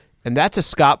season, and that's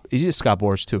he's a Scott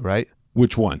Boras too, right?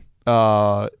 Which one?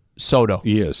 Soto.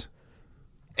 He is.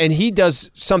 And he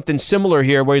does something similar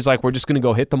here where he's like, we're just going to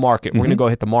go hit the market. We're going to go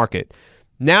hit the market.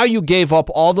 Now you gave up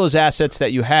all those assets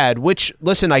that you had, which,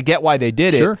 listen, I get why they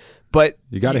did it. But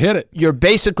you got to hit it. You're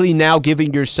basically now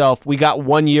giving yourself, we got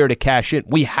 1 year to cash in.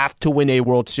 We have to win a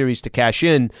World Series to cash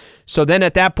in. So then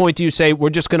at that point, do you say, we're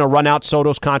just going to run out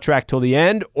Soto's contract till the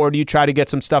end? Or do you try to get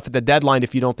some stuff at the deadline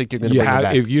if you don't think you're going to bring him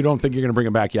back? If you don't think you're going to bring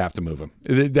him back, you have to move him.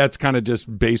 That's kind of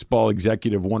just baseball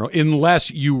executive 101,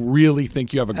 unless you really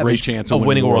think you have a great chance of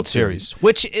winning a World Series.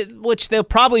 Which they'll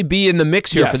probably be in the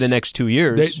mix here for the next 2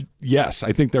 years. Yes,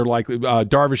 I think they're likely.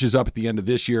 Darvish is up at the end of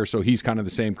this year, so he's kind of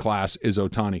the same class as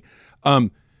Ohtani.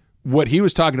 What he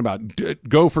was talking about,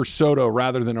 go for Soto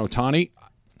rather than Ohtani,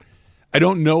 I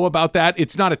don't know about that.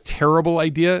 It's not a terrible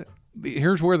idea.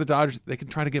 Here's where the Dodgers, they can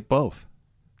try to get both.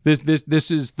 This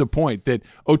is the point, that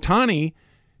Ohtani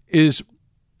is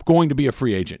going to be a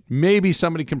free agent. Maybe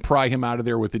somebody can pry him out of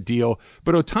there with a deal,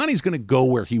 but Ohtani's going to go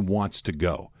where he wants to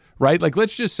go, right? Like,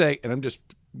 let's just say, and I'm just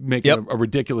making a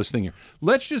ridiculous thing here.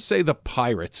 Let's just say the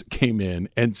Pirates came in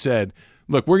and said,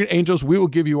 look, we're Angels, we will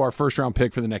give you our first-round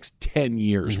pick for the next 10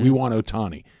 years. We want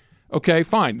Ohtani. Okay,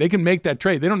 fine. They can make that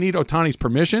trade. They don't need Ohtani's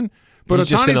permission, but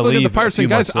Ohtani's looking at the Pirates saying,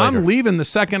 guys, I'm leaving the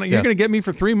second. You're going to get me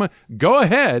for 3 months. Go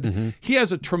ahead. He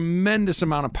has a tremendous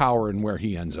amount of power in where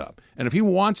he ends up. And if he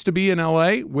wants to be in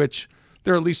L.A., which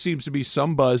there at least seems to be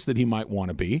some buzz that he might want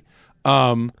to be.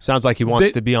 Sounds like he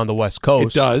wants to be on the West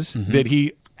Coast. It does. That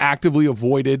he actively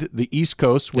avoided the East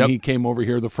Coast when he came over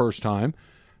here the first time.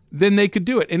 Then they could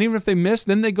do it. And even if they miss,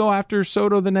 then they go after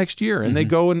Soto the next year and they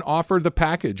go and offer the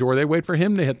package, or they wait for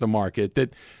him to hit the market.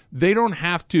 That they don't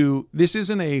have to. This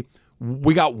isn't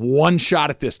we got one shot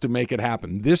at this to make it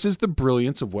happen. This is the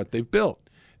brilliance of what they've built.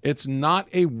 It's not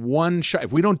a one shot.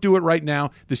 If we don't do it right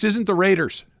now, this isn't the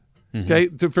Raiders. Okay,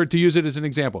 to use it as an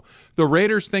example, the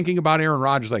Raiders thinking about Aaron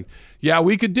Rodgers, like, yeah,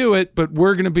 we could do it, but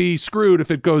we're going to be screwed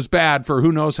if it goes bad for who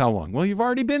knows how long. Well, you've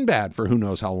already been bad for who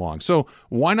knows how long, so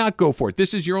why not go for it?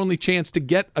 This is your only chance to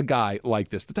get a guy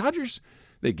like this. The Dodgers,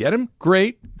 they get him,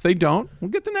 great. If they don't,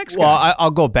 we'll get the next guy. Well, I'll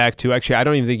go back to, actually, I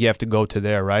don't even think you have to go to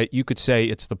there, right? You could say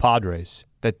it's the Padres,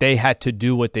 that they had to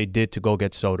do what they did to go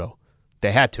get Soto.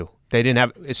 They had to. They didn't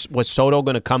have. Was Soto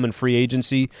going to come in free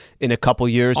agency in a couple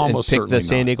years and pick the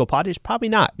San Diego Padres? Probably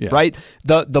not. Right.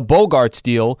 The Bogaerts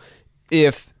deal.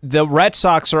 If the Red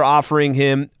Sox are offering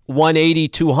him 180,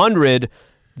 200,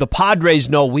 the Padres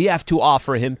know we have to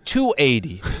offer him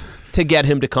 280 to get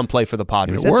him to come play for the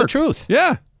Padres. That's the truth.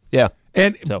 Yeah.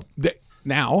 And so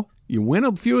now you win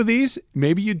a few of these.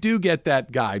 Maybe you do get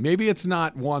that guy. Maybe it's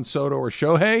not Juan Soto or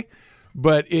Shohei,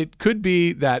 but it could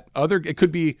be that other. It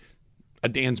could be a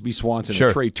Dansby Swanson,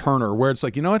 a Trey Turner, where it's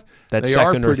like, you know what? That they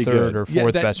second are pretty or third good. or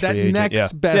fourth best free agent. That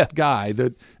next best guy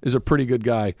that is a pretty good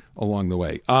guy along the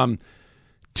way.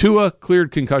 Tua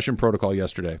cleared concussion protocol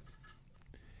yesterday.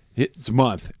 It's a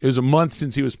month. It was a month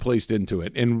since he was placed into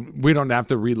it, and we don't have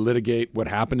to relitigate what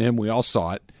happened to him. We all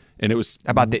saw it, and it was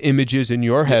about the images in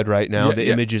your head right now,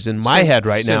 images in my head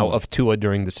right now of Tua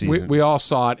during the season. We all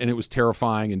saw it, and it was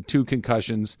terrifying, and 2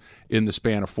 concussions in the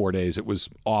span of 4 days. It was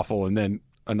awful, and then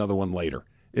another one later.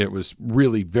 It was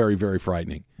really very, very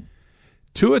frightening.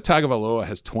 Tua Tagovailoa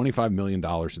has $25 million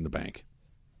in the bank.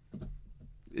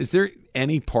 Is there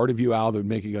any part of you, Al, that would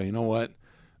make you go, you know what?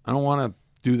 I don't want to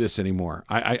do this anymore.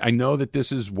 I know that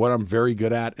this is what I'm very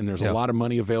good at, and there's a lot of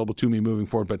money available to me moving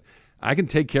forward, but I can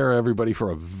take care of everybody for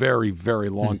a very, very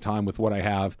long time with what I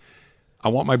have. I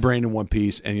want my brain in one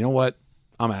piece, and you know what?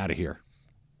 I'm out of here.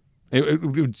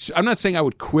 I'm not saying I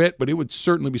would quit, but it would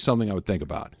certainly be something I would think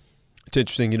about. It's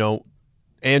interesting,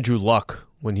 Andrew Luck,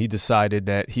 when he decided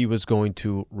that he was going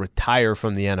to retire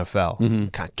from the NFL,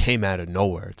 kind of came out of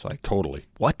nowhere. It's like, totally.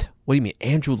 What? What do you mean?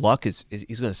 Andrew Luck is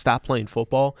he's going to stop playing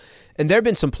football? And there have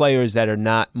been some players that are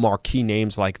not marquee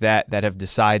names like that have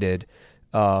decided,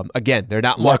 again, they're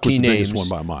not Luck marquee was the names.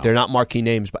 biggest one by a mile. They're not marquee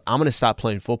names, but I'm going to stop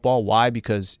playing football. Why?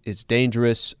 Because it's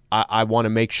dangerous. I want to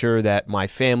make sure that my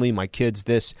family, my kids,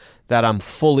 that I'm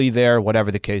fully there,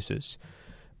 whatever the case is.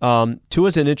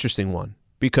 Tua's an interesting one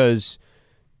because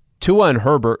Tua and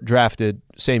Herbert drafted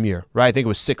same year, right? I think it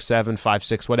was 6'7",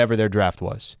 5'6", whatever their draft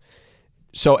was.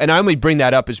 So, and I only bring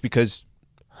that up is because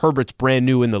Herbert's brand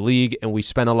new in the league, and we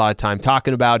spent a lot of time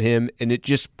talking about him, and it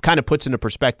just kind of puts into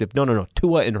perspective. No.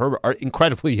 Tua and Herbert are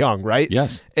incredibly young, right?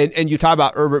 Yes. And you talk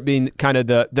about Herbert being kind of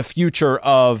the future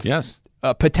of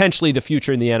potentially the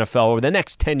future in the NFL over the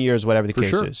next 10 years, whatever the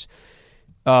case is.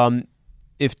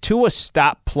 If Tua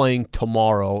stopped playing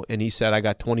tomorrow and he said, I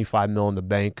got $25 million in the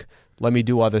bank, let me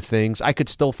do other things, I could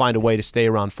still find a way to stay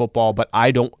around football, but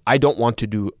I don't want to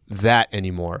do that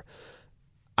anymore.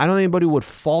 I don't think anybody would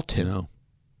fault him. No.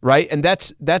 Right? And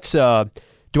that's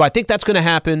do I think that's going to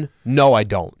happen? No, I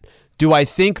don't. Do I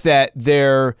think that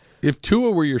if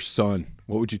Tua were your son,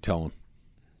 what would you tell him?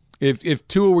 If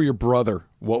Tua were your brother,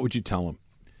 what would you tell him?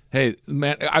 Hey,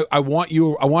 man, I want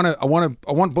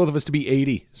both of us to be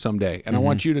 80 someday, and I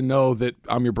want you to know that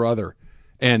I'm your brother.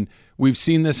 And we've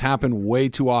seen this happen way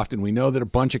too often. We know that a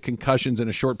bunch of concussions in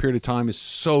a short period of time is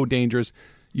so dangerous.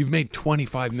 You've made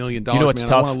 $25 million, man.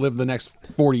 Tough? I want to live the next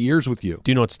 40 years with you.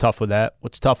 Do you know what's tough with that?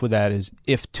 What's tough with that is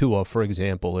if Tua, for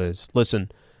example, is, listen,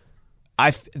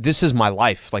 this is my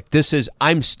life.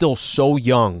 I'm still so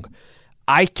young.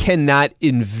 I cannot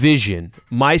envision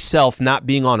myself not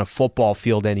being on a football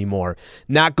field anymore,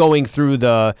 not going through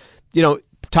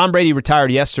Tom Brady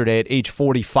retired yesterday at age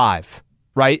 45,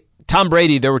 right? Tom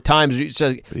Brady, there were times you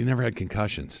said, but he never had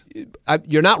concussions.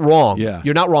 You're not wrong. Yeah.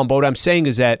 You're not wrong. But what I'm saying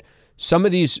is that some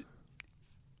of these,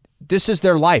 this is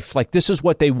their life. This is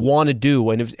what they want to do.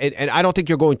 And I don't think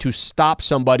you're going to stop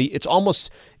somebody. It's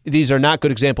almost, these are not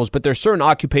good examples, but there's certain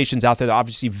occupations out there that are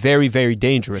obviously very, very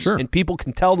dangerous. Sure. And people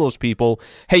can tell those people,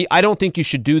 hey, I don't think you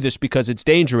should do this because it's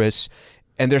dangerous,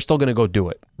 and they're still going to go do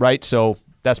it, right? So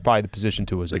that's probably the position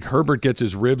Tua is in. Like Herbert gets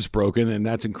his ribs broken, and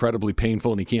that's incredibly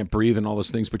painful, and he can't breathe and all those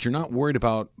things, but you're not worried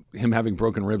about him having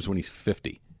broken ribs when he's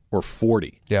 50 or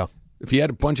 40. Yeah. If he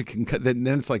had a bunch of then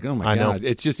it's like, oh my God.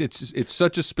 It's just it's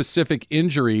such a specific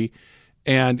injury,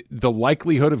 and the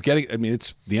likelihood of getting,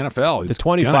 it's the NFL. It's the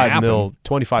 $25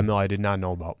 million I did not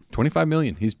know about. $25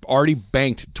 million. He's already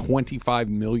banked $25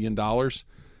 million.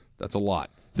 That's a lot.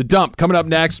 The Dump coming up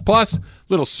next. Plus,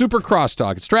 little super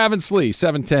crosstalk. It's Trav and Slee,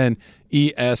 710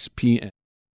 ESPN.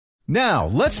 Now,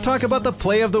 let's talk about the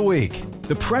play of the week.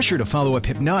 The pressure to follow up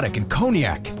Hypnotic and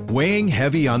Cognac, weighing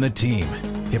heavy on the team.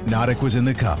 Hypnotic was in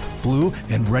the cup, blue,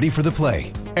 and ready for the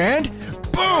play. And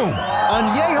boom!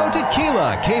 Añejo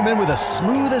Tequila came in with a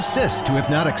smooth assist to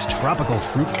Hypnotic's tropical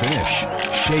fruit finish.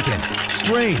 Shaken,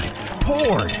 strained,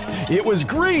 poured. It was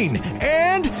green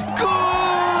and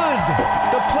good!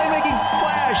 The playmaking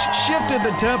splash shifted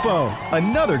the tempo.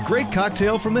 Another great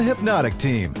cocktail from the Hypnotic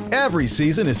team. Every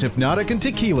season is Hypnotic and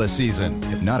Tequila season.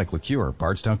 Hypnotic Liqueur,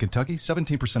 Bardstown, Kentucky,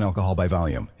 17% alcohol by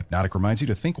volume. Hypnotic reminds you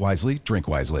to think wisely, drink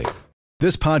wisely.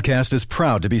 This podcast is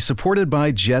proud to be supported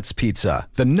by Jets Pizza,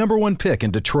 the #1 pick in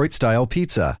Detroit-style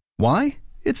pizza. Why?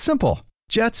 It's simple.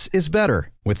 Jets is better.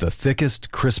 With the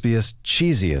thickest, crispiest,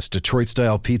 cheesiest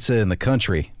Detroit-style pizza in the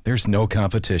country, there's no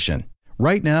competition.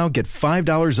 Right now, get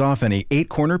 $5 off any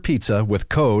 8-corner pizza with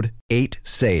code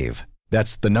 8SAVE.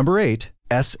 That's the number 8,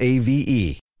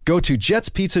 S-A-V-E. Go to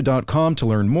jetspizza.com to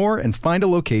learn more and find a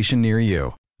location near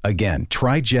you. Again,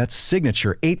 try Jet's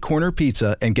signature 8-corner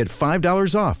pizza and get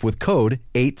 $5 off with code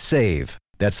 8SAVE.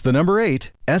 That's the number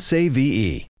 8,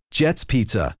 S-A-V-E. Jet's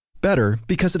Pizza. Better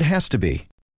because it has to be.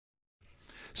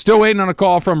 Still waiting on a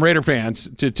call from Raider fans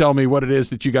to tell me what it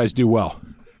is that you guys do well.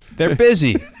 They're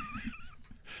busy.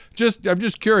 I'm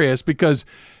just curious, because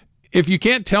if you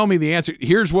can't tell me the answer,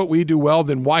 here's what we do well,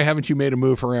 then why haven't you made a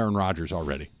move for Aaron Rodgers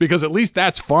already? Because at least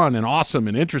that's fun and awesome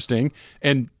and interesting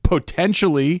and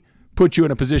potentially put you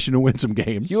in a position to win some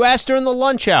games. You asked her in the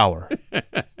lunch hour.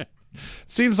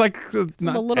 Seems like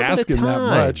not a little bit of asking that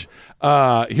time.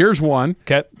 much. Here's one.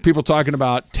 Okay. People talking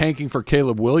about tanking for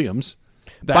Caleb Williams.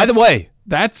 By the way,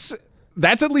 that's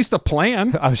at least a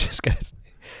plan. I was just going to say,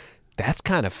 that's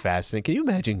kind of fascinating. Can you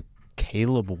imagine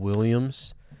Caleb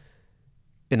Williams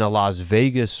in a Las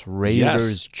Vegas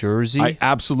Raiders jersey? I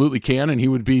absolutely can, and he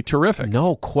would be terrific.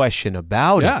 No question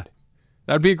about it.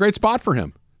 That would be a great spot for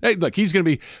him. Hey, look, he's going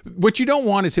to be – what you don't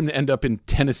want is him to end up in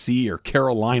Tennessee or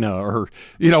Carolina or,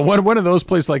 one of those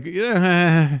places like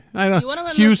I don't You want him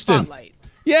in Houston. the spotlight.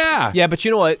 Yeah. Yeah, but you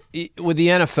know what? With the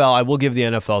NFL, I will give the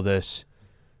NFL this.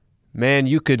 Man,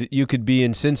 you could be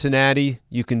in Cincinnati.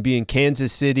 You can be in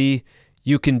Kansas City.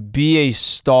 You can be a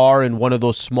star in one of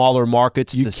those smaller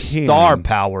markets. Star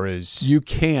power is. You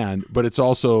can, but it's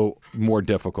also more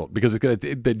difficult because it's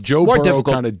the Joe More Burrow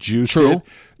difficult. kind of juiced True.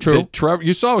 it. True.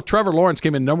 You saw Trevor Lawrence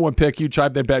came in number one pick. You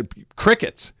tried that bet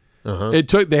crickets.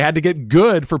 They had to get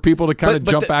good for people to kind of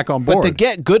jump back on board. But the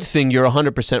get good thing, you're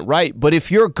 100% right. But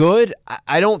if you're good,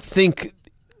 I don't think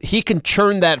he can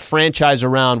churn that franchise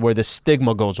around where the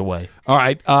stigma goes away. All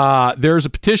right. There's a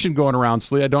petition going around,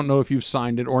 Slee. I don't know if you've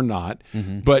signed it or not.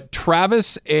 But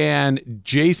Travis and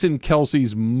Jason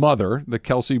Kelce's mother, the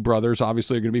Kelce brothers,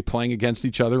 obviously are going to be playing against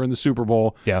each other in the Super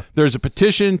Bowl. Yeah. There's a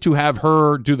petition to have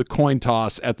her do the coin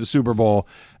toss at the Super Bowl,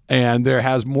 and there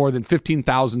has more than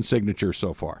 15,000 signatures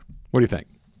so far. What do you think?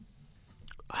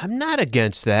 I'm not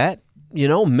against that.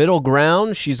 Middle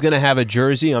ground. She's going to have a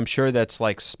jersey. I'm sure that's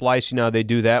like Splice. They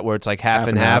do that where it's like half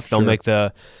and half. They'll make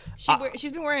the.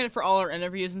 She's been wearing it for all her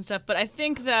interviews and stuff, but I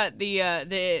think that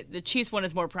the Chiefs one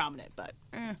is more prominent. But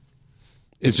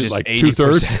Is it just like 80%.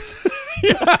 2/3?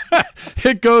 Yeah.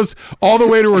 It goes all the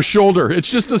way to her shoulder. It's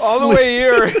just a all the way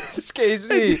here. It's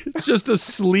KC. It's just a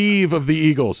sleeve of the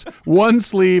Eagles. One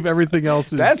sleeve. Everything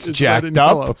else is That's is jacked red and up.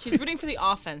 yellow. she's rooting for the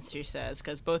offense, she says,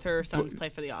 because both her sons play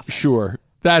for the offense. Sure,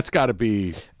 that's got to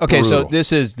be Okay, so brutal.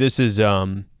 this is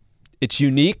it's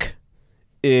unique.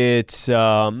 It's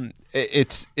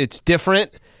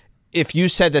different. If you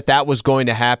said that was going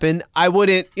to happen, I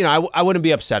wouldn't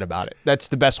be upset about it. That's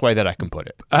the best way that I can put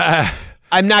it.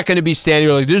 I'm not going to be standing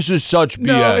here like, this is such BS.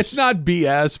 No, it's not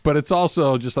BS, but it's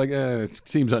also just like, it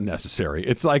seems unnecessary.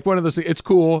 It's like one of those things. It's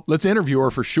cool. Let's interview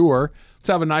her for sure. Let's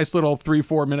have a nice little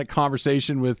 3-4 minute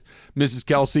conversation with Mrs.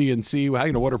 Kelce and see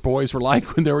what her boys were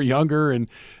like when they were younger and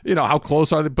how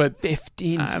close are they. But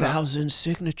 15,000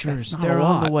 signatures. not They're a on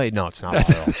lot. the way. No, it's not a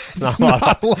lot. It's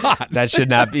not a lot. That should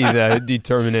not be the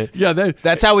determinant. Yeah,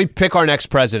 that's how we pick our next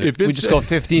president. If it's- We just go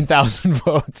 15,000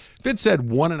 votes. if it said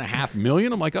 1.5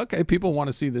 million, I'm like, okay, people want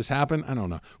to see this happen. I don't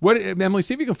know. Emily,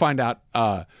 see if you can find out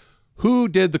who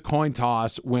did the coin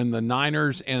toss when the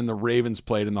Niners and the Ravens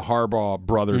played and the Harbaugh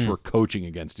brothers were coaching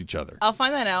against each other. I'll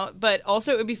find that out, but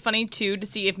also it would be funny, too, to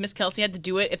see if Miss Kelce had to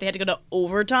do it, if they had to go to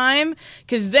overtime,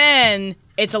 because then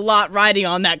it's a lot riding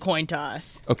on that coin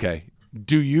toss. Okay.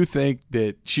 Do you think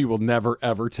that she will never,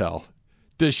 ever tell?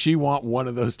 Does she want one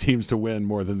of those teams to win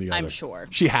more than the other? I'm sure.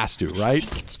 She has to, right? I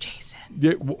think it's Jason.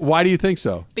 Yeah, why do you think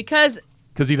so? Because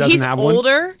he doesn't he's have one?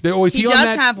 older. Is he on does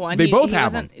that? have one. They both he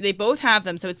have doesn't- them. They both have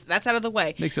them, so that's out of the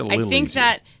way. Makes it a I little think easier.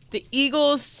 that the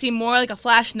Eagles seem more like a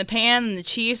flash in the pan than the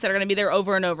Chiefs that are going to be there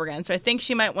over and over again. So I think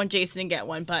she might want Jason to get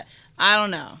one, but I don't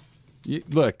know.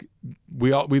 Look,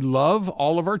 we love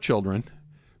all of our children,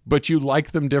 but you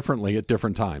like them differently at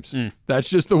different times. That's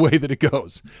just the way that it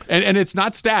goes. And it's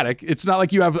not static. It's not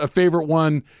like you have a favorite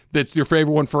one that's your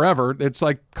favorite one forever. It's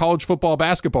like college football,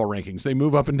 basketball rankings. They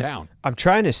move up and down. I'm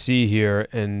trying to see here,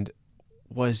 and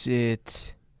was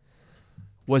it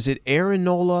Aaron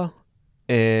Nola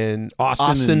and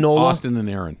Austin Nola? Austin and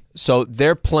Aaron. So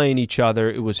they're playing each other.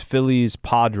 It was Phillies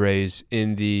Padres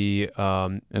in the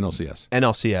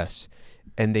NLCS,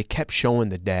 and they kept showing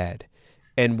the dad.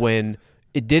 And when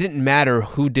it didn't matter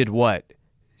who did what,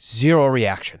 zero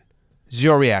reaction.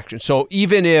 So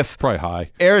even if probably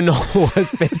high, Aaron Nola was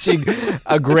pitching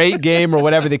a great game or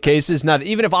whatever the case is, nothing.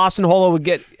 Even if Austin Nola would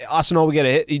get a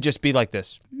hit, he'd just be like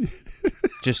this,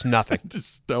 just nothing,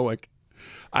 just stoic.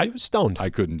 I was stoned. I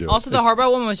couldn't do it. Also, the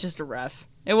Harbaugh one was just a ref.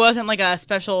 It wasn't like a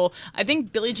special. I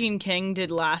think Billie Jean King did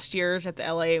last year's at the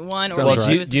LA one. Well,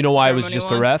 do you know why it was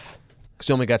just a ref? Because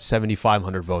he only got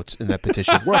 7,500 votes in that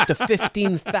petition. We're up to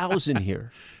 15,000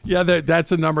 here. Yeah,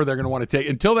 that's a number they're going to want to take.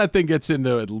 Until that thing gets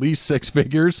into at least six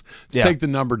figures, let's take the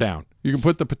number down. You can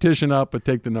put the petition up, but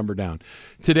take the number down.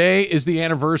 Today is the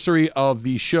anniversary of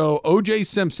the show O.J.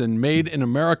 Simpson, Made in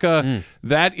America.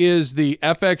 That is the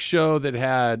FX show that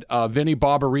had Vinny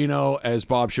Barbarino as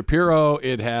Bob Shapiro.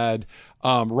 It had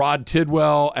Rod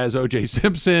Tidwell as O.J.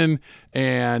 Simpson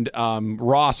and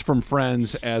Ross from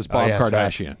Friends as Bob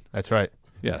Kardashian. That's right.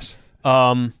 Yes.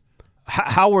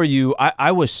 How were you?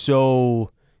 I was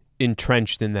so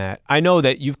entrenched in that. I know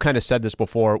that you've kind of said this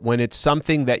before. When it's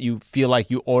something that you feel like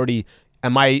you already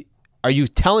are you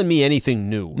telling me anything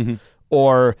new,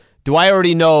 or do I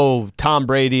already know Tom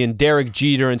Brady and Derek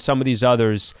Jeter and some of these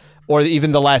others, or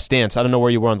even The Last Dance? I don't know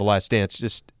where you were on The Last Dance.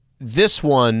 Just this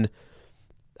one,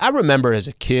 I remember as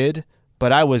a kid,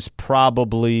 but I was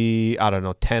probably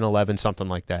 10, 11, something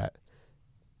like that.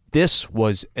 This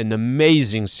was an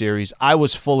amazing series. I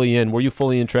was fully in. Were you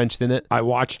fully entrenched in it? I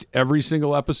watched every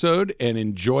single episode and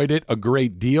enjoyed it a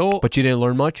great deal. But you didn't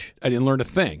learn much? I didn't learn a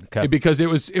thing because it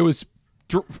was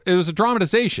a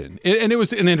dramatization. And it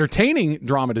was an entertaining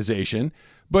dramatization,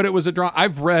 but it was a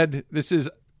I've read, this is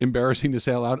embarrassing to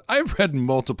say out loud, I've read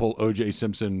multiple O.J.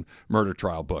 Simpson murder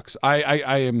trial books. I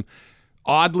am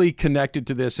oddly connected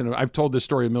to this, and I've told this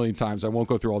story a million times. I won't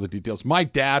go through all the details. My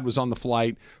dad was on the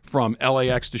flight from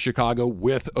LAX to Chicago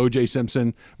with O.J.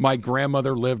 Simpson. My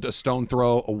grandmother lived a stone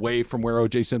throw away from where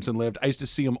O.J. Simpson lived. I used to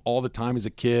see him all the time as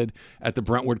a kid at the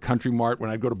Brentwood Country Mart.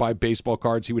 When I'd go to buy baseball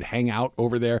cards, he would hang out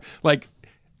over there. Like,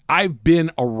 I've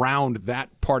been around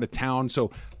that part of town, so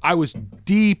I was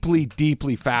deeply,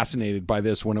 deeply fascinated by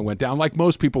this when it went down, like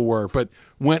most people were, but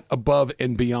went above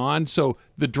and beyond. So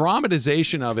the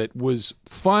dramatization of it was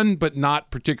fun, but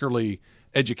not particularly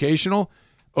educational.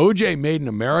 O.J. Made in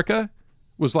America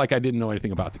was like I didn't know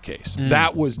anything about the case.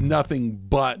 That was nothing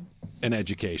but an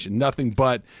education, nothing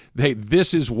but, hey,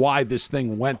 this is why this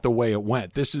thing went the way it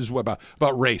went. This is what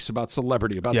about race, about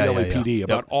celebrity, about the LAPD,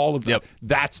 about all of that.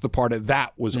 That's the part of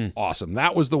that was awesome.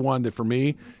 That was the one that for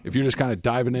me, if you're just kind of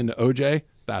diving into OJ,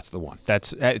 that's the one.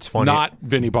 It's funny. Not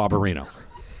Vinny Barbarino.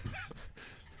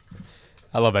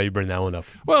 I love how you bring that one up.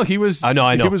 Well, he was. I know.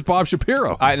 He was Bob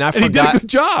Shapiro, and he did a good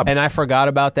job. And I forgot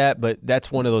about that, but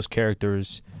that's one of those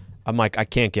characters. I'm like, I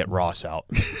can't get Ross out.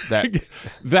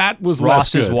 That was Ross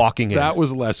less good. is walking in. That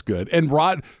was less good. And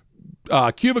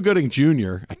Cuba Gooding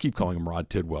Jr., I keep calling him Rod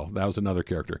Tidwell, that was another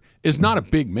character, is not a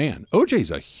big man.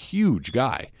 OJ's a huge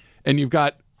guy. And you've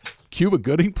got Cuba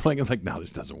Gooding playing it like, no,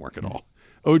 this doesn't work at all.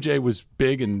 OJ was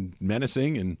big and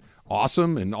menacing and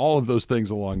awesome and all of those things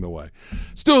along the way.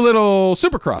 Let's do a little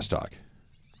Supercross talk.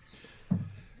 Woo,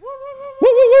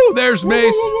 woo, woo. There's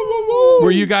Mace. Were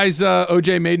you guys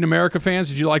OJ Made in America fans?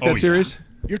 Did you like that series?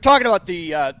 You're talking about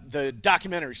the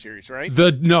documentary series, right?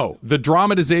 The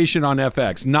dramatization on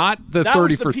FX, not the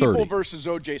 30 for 30. That was the People versus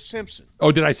O.J. Simpson.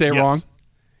 Oh, did I say it wrong?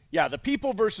 Yeah, the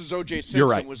People versus O.J.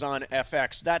 Simpson was on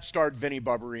FX. That starred Vinny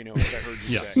Barbarino, as I heard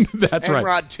you say. That's and right.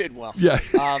 Rod Tidwell. Yeah.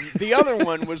 The other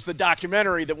one was the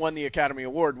documentary that won the Academy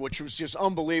Award, which was just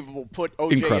unbelievable. Put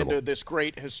O.J. into this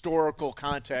great historical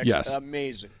context. Yes.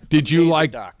 Amazing. Did you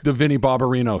like doc. the Vinny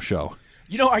Barbarino show?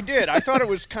 You know, I did. I thought it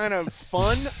was kind of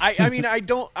fun. I mean,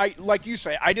 like you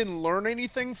say, I didn't learn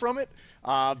anything from it.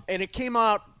 And it came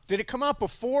out. Did it come out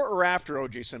before or after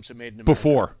O.J. Simpson Made in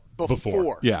America?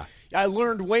 Before. Yeah. I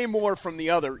learned way more from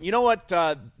the other. You know what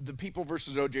the People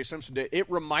versus O.J. Simpson did?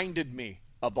 It reminded me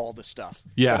of all the stuff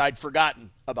that I'd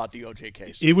forgotten about the O.J.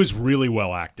 case. It was really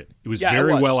well acted. It was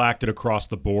very well acted across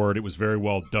the board. It was very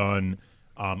well done.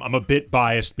 I'm a bit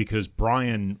biased because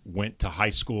Brian went to high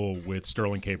school with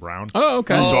Sterling K. Brown. Oh,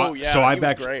 okay. So I've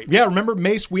actually great. Yeah, remember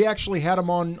Mace? We actually had him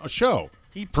on a show.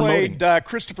 He played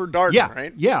Christopher Darden,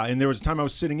 right? Yeah, and there was a time I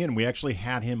was sitting in. We actually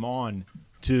had him on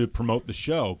to promote the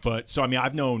show. But so I mean,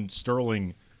 I've known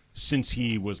Sterling since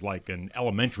he was like an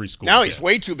elementary school Now kid. He's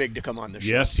way too big to come on the show.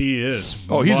 Yes, he is.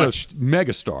 Oh, he's a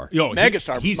megastar.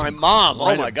 Megastar. He's my mom.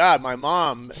 incredible. Oh my God, my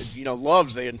mom.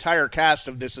 Loves the entire cast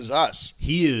of This Is Us.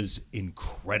 He is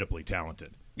incredibly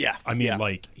talented. Yeah. I mean,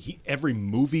 every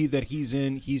movie that he's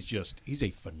in, he's a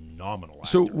phenomenal actor.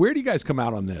 So where do you guys come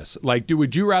out on this? Like,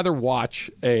 would you rather watch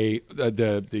the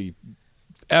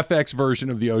FX version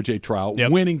of the OJ trial,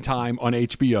 Winning Time on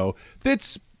HBO?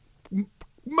 That's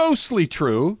mostly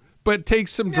true, but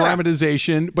takes some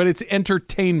dramatization, but it's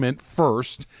entertainment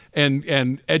first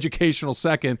and educational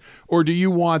second. Or do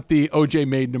you want the OJ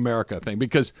Made in America thing?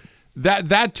 Because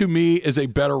that to me is a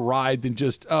better ride than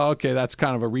just, that's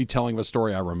kind of a retelling of a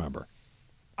story I remember.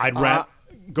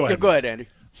 Go ahead. Go ahead, Andy.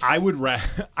 I would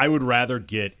rather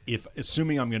get,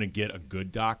 assuming I'm going to get a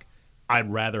good doc,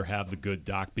 I'd rather have the good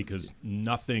doc because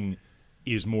nothing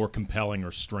is more compelling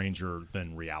or stranger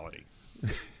than reality.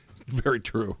 Very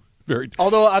true.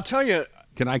 Although I'll tell you,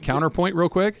 can I counterpoint real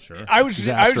quick? Sure. I was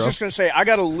just going to say I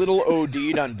got a little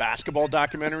OD'd on basketball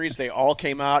documentaries. They all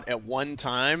came out at one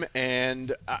time,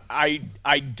 and I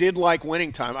did like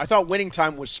Winning Time. I thought Winning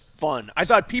Time was fun. I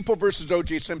thought People versus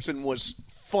O.J. Simpson was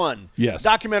fun. Yes.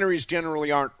 Documentaries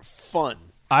generally aren't fun.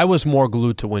 I was more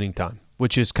glued to Winning Time.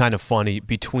 which is kind of funny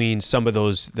between some of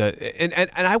those. And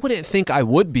I wouldn't think I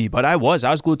would be, but I was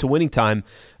glued to Winning Time.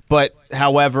 But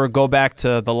however, go back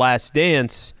to The Last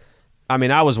Dance. I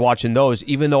mean, I was watching those,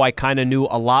 even though I kind of knew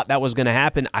a lot that was going to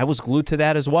happen. I was glued to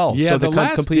that as well. Yeah, so The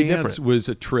Last completely Dance different. was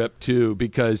a trip too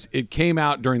because it came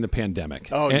out during the pandemic.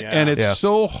 Oh, and, yeah. and it's Yeah.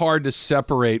 so hard to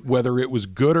separate whether it was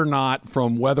good or not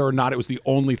from whether or not it was the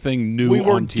only thing new We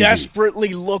were on TV.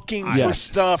 desperately looking for Yes.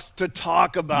 stuff to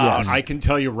talk about. Yes. I can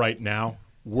tell you right now,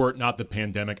 were it not the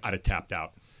pandemic, I'd have tapped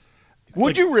out.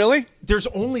 Would you really? There's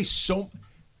only so.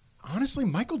 Honestly,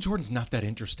 Michael Jordan's not that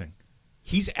interesting.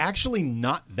 He's actually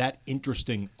not that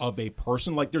interesting of a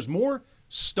person. Like, there's more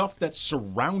stuff that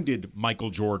surrounded Michael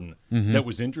Jordan that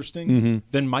was interesting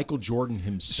than Michael Jordan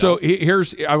So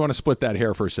himself. I want to split that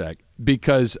hair for a sec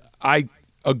because I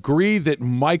agree that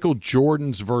Michael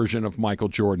Jordan's version of Michael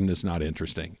Jordan is not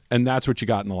interesting. And that's what you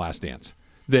got in The Last Dance.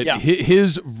 That Yeah.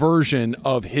 his version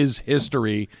of his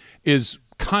history is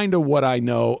kind of what I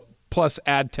know, plus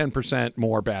add 10%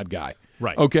 more bad guy.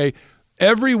 Right. Okay.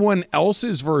 Everyone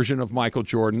else's version of Michael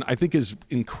Jordan, I think, is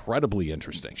incredibly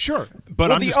interesting. Sure. But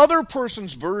well, I'm the just, other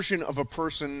person's version of a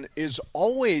person is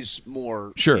always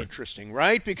more Sure. interesting,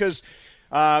 right? Because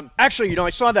actually, I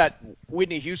saw that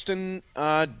Whitney Houston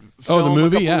film the movie, a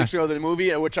couple yeah. weeks ago, the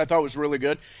movie, which I thought was really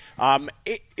good.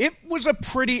 It was a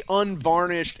pretty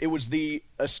unvarnished. It was the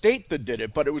estate that did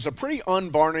it, but it was a pretty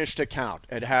unvarnished account.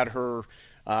 It had her.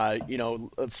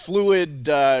 Fluid.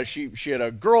 She had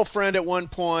a girlfriend at one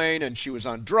point, and she was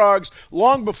on drugs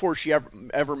long before she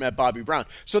ever met Bobby Brown.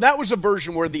 So that was a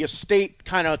version where the estate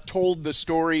kind of told the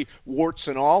story, warts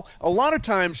and all. A lot of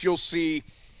times you'll see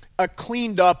a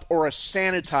cleaned up or a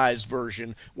sanitized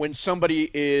version when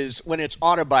it's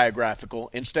autobiographical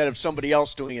instead of somebody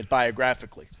else doing it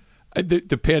biographically.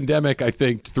 The pandemic, I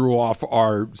think, threw off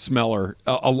our smeller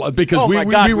a lot because Oh we my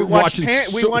God, were watching.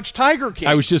 we watched Tiger King.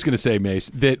 I was just going to say, Mace,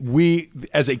 that we,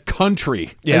 as a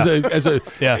country, Yeah. as a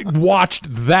watched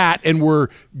that and were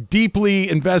deeply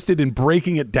invested in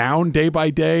breaking it down day by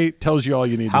day. Tells you all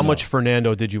you need. How to know. much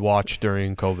Fernando did you watch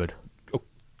during COVID?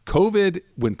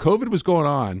 When COVID was going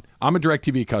on, I'm a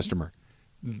DirecTV customer.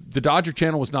 The Dodger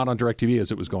channel was not on DirecTV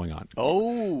as it was going on.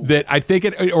 Oh, that I think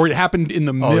it happened in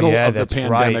the middle of the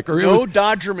pandemic. Right. Or it no was,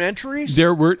 Dodgermentaries?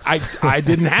 There were I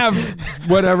didn't have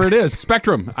whatever it is,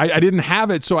 Spectrum. I didn't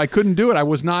have it, so I couldn't do it. I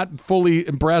was not fully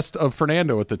abreast of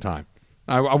Fernando at the time.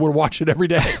 I would watch it every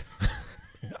day.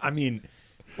 I mean,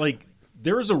 like,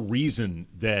 there is a reason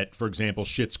that, for example,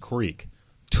 Schitt's Creek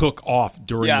took off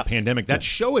during the pandemic. That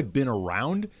show had been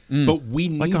around, but we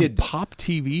Like needed on Pop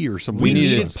TV or something. we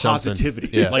needed something. positivity.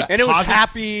 Yeah. Like, and it was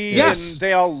happy. Yes, and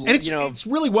they all. and it's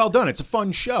really well done. It's a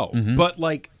fun show, but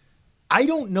like, I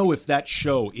don't know if that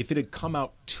show, if it had come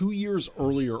out 2 years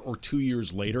earlier or 2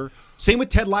 years later. Same with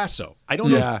Ted Lasso. I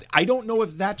don't know. I don't know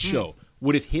if that show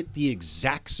would have hit the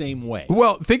exact same way.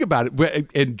 Well, think about it.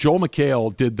 And Joel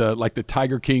McHale did the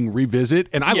Tiger King revisit,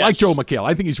 and I like Joel McHale.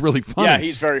 I think he's really funny. Yeah,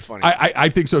 he's very funny. I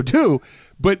think so too.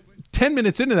 But 10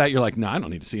 minutes into that, you're like, no, I don't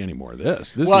need to see any more of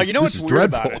this. This well, is, you know this what's is weird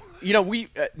dreadful. about it? We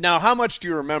now, how much do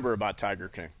you remember about Tiger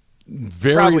King?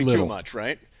 Very Probably little. too much,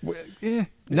 right?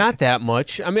 Not that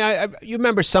much. I mean, you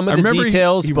remember some of I the remember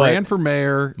details, he but ran for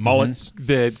mayor. Mullins.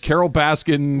 That Carol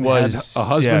Baskin Was- had a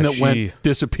husband yeah, that went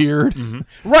disappeared.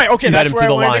 Right. Okay, Led that's him where to I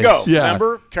the wanted to go. lines. Yeah.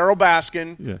 Remember, Carol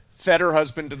Baskin Yeah. fed her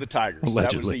husband to the Tigers.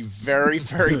 Allegedly. That was the very,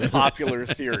 very popular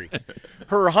theory.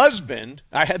 Her husband,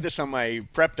 I had this on my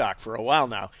prep doc for a while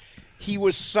now. He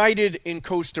was cited in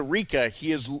Costa Rica.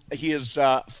 He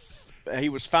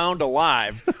was found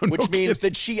alive, which means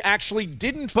that she actually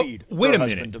didn't feed Wait her a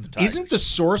husband minute. to the Tigers. Isn't the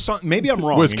source on? Maybe I'm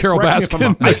wrong. Was and Carol correct me if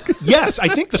I'm Baskin? wrong. Yes, I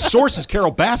think the source is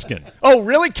Carol Baskin. Oh,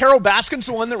 really? Carol Baskin's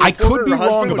the one that I reported could be her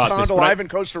husband wrong was about found this, but alive in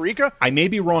Costa Rica? I may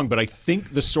be wrong, but I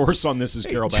think the source on this is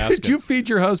Carol Baskin. Did you feed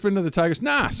your husband to the Tigers?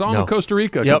 Nah, saw him No. in Costa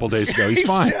Rica a Yep. couple days ago. He's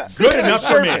fine. Yeah. Good enough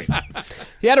for me.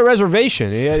 he had a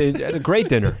reservation. He had a great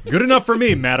dinner. Good enough for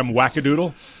me, Madam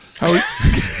Wackadoodle.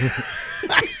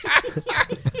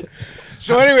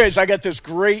 So, anyways, I got this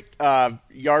great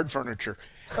yard furniture,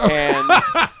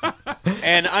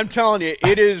 and I'm telling you,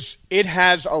 it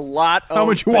has a lot of How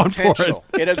much you want for it? potential.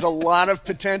 It has a lot of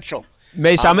potential.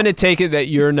 Mace, I'm going to take it that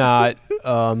you're not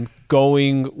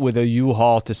going with a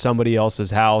U-Haul to somebody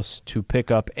else's house to pick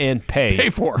up and pay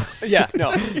for. Yeah,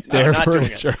 no, their not doing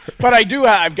furniture. it. But I do.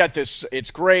 I've got this.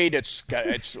 It's great. It's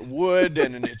wood,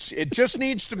 and it just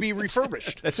needs to be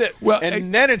refurbished. That's it. Well,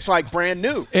 And then it's like brand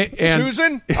new. and-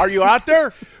 Susan, are you out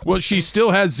there? Well, she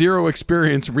still has zero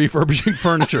experience refurbishing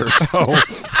furniture, so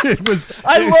it was.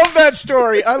 I love that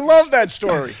story. I love that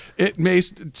story. It may.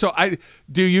 So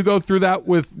do you go through that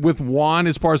with Juan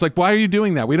as far as like, why are you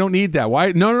doing that? We don't need that.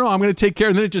 Why? No. I'm going to take care.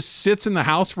 And then it just sits in the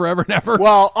house forever and ever.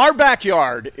 Well, our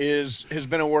backyard has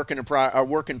been a work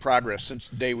in progress since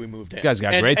the day we moved in. You guys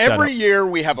got and great every setup. year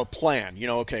we have a plan.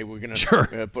 Okay, we're going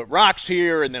to put rocks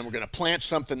here, and then we're going to plant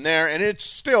something there, and it's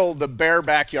still the bare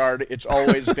backyard it's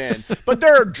always been. But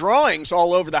there are drawings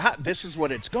all over the house. This is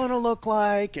what it's going to look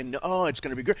like, and it's going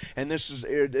to be great. And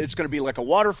it's going to be like a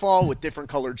waterfall with different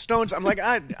colored stones. I'm like,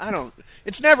 I don't.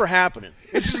 It's never happening.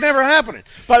 It's just never happening.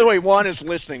 By the way, Juan is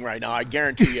listening right now. I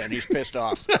guarantee you, and he's pissed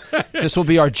off. This will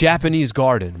be our Japanese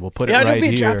garden. We'll put it right here. Yeah, it'll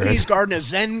be a Japanese garden, a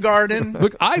Zen garden.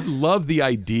 Look, I love the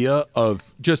idea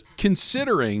of just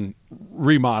considering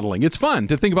remodeling. It's fun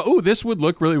to think about. Oh, this would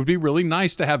be really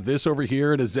nice to have this over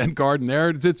here and a Zen garden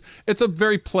there. It's a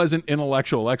very pleasant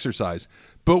intellectual exercise.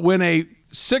 But when a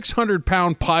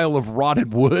 600-pound pile of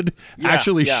rotted wood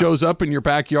actually shows up in your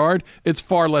backyard, it's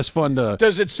far less fun to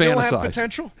Does it still fantasize. have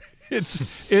potential?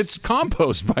 It's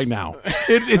compost by now.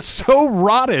 It's so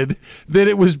rotted that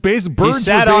it was birds He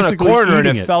sat were on a basically corner and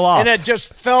eating it fell off. And it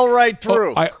just fell right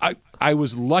through. I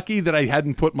was lucky that I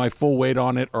hadn't put my full weight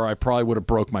on it, or I probably would have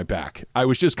broke my back. I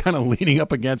was just kind of leaning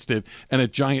up against it, and a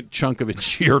giant chunk of it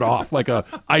sheared off like a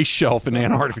ice shelf in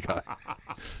Antarctica.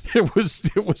 It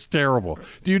was terrible.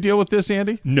 Do you deal with this,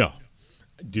 Andy? No,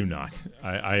 do not.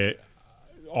 I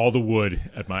all the wood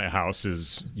at my house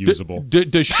is usable.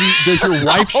 Does your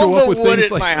wife show up with all the wood things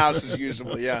at like my house is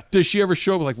usable? Yeah. Does she ever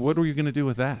show up like, what are you going to do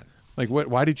with that? Like,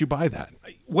 why did you buy that?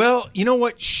 Well, you know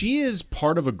what? She is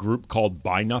part of a group called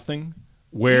Buy Nothing,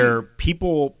 where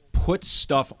people put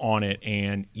stuff on it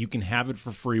and you can have it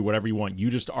for free, whatever you want. You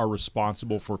just are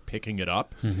responsible for picking it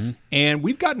up. Mm-hmm. And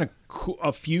we've gotten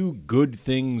a few good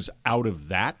things out of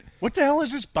that. What the hell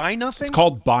is this? Buy Nothing? It's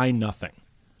called Buy Nothing.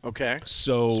 Okay.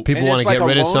 So people want to get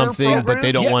rid of something, but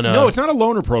they don't want to. No, it's not a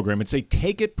loaner program. It's a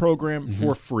take it program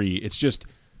for free. It's just,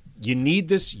 you need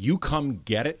this, you come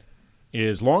get it.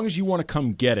 As long as you want to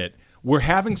come get it. We're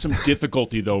having some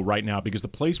difficulty, though, right now, because the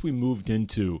place we moved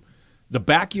into, the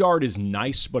backyard is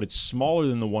nice, but it's smaller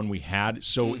than the one we had,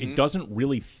 so it doesn't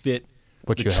really fit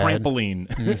the trampoline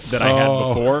that I had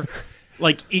before.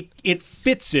 Like, it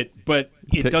fits it, but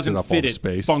it doesn't fit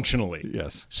it functionally.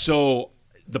 Yes. So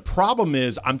the problem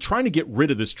is I'm trying to get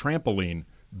rid of this trampoline,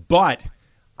 but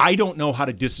I don't know how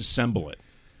to disassemble it.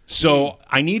 So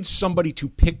I need somebody to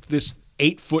pick this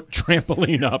 8-foot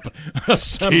trampoline up.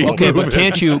 Okay, but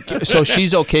can't you? So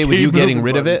she's okay with you getting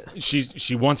rid of it?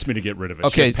 She wants me to get rid of it.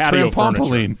 Okay, she has patio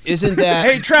furniture. Isn't that?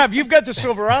 Hey, Trav, you've got the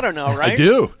Silverado now, right? I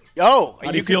do. Oh, How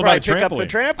do you you feel can about probably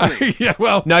pick up the trampoline. Yeah,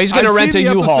 well, now he's going to rent a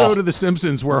U-Haul. Episode of The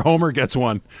Simpsons where Homer gets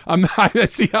one. I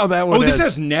see how that one. Oh, this ends.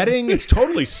 has netting. It's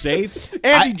totally safe.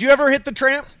 Andy, did you ever hit the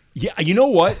tramp? Yeah, you know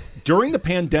what? During the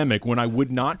pandemic, when I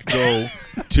would not go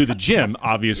to the gym,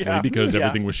 obviously, because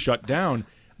everything was shut down,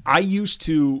 I used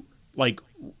to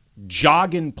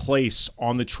jog in place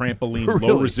on the trampoline,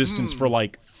 low resistance for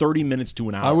 30 minutes to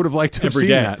an hour. I would have liked to have every seen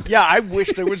day. that. Yeah, I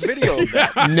wish there was video of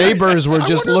that. Neighbors were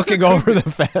just looking over the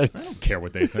fence. I don't care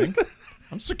what they think.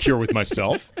 I'm secure with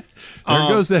myself. There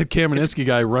goes that Kamenetsky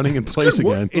guy running in place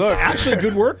again. It's actually a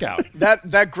good workout.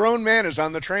 That grown man is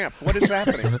on the tramp. What is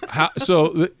happening?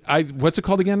 What's it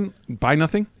called again? Buy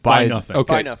Nothing? Buy Nothing.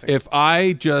 Okay. Buy Nothing. If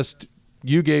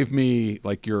you gave me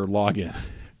your login,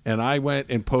 and I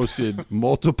went and posted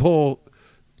multiple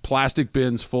plastic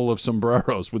bins full of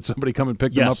sombreros, would somebody come and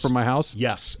pick them up from my house?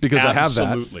 Yes. Because I have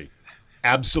that.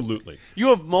 Absolutely. You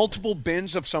have multiple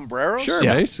bins of sombreros? Sure,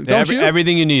 Mace. Don't you?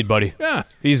 Everything you need, buddy. Yeah.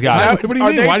 He's got it. What do you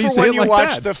mean? Why do you say it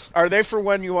like that? Are they for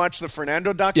when you watch the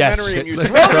Fernando documentary and you throw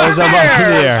Throws them up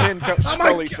in the air?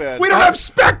 Scully said. We don't have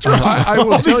Spectrum. I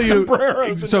will tell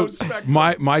you. So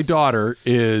my daughter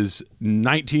is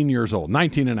 19 years old,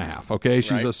 19 and a half, okay?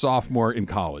 She's a sophomore in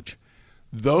college.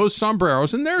 Those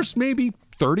sombreros, and there's maybe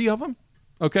 30 of them,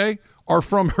 okay, are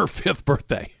from her 5th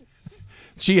birthday.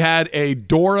 She had a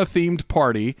Dora-themed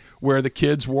party where the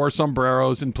kids wore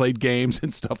sombreros and played games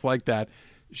and stuff like that.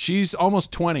 She's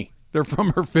almost 20. They're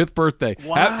from her 5th birthday.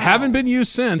 Wow. Haven't been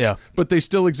used since, but they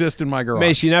still exist in my garage.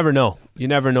 Mace, you never know. You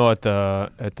never know at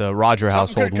the Roger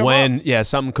household when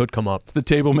something could come up. Does the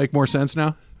table make more sense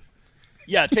now?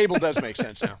 Yeah, table does make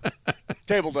sense now.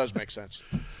 Table does make sense.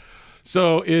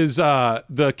 So is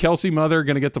the Kelsey mother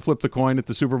going to get to flip the coin at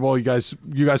the Super Bowl? You guys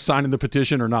signing the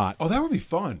petition or not? Oh, that would be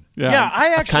fun. Yeah,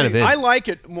 I actually kind of I like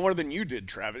it more than you did,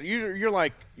 Travis. You're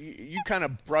like you kind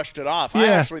of brushed it off. I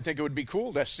Yeah. actually think it would be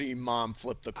cool to see Mom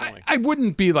flip the coin. I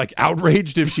wouldn't be like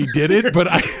outraged if she did it, but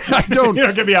I don't. You're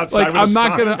not gonna be outside Like, with a I'm not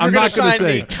sign. gonna. I'm You're not gonna gonna sign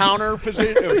say. the counter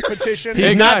petition.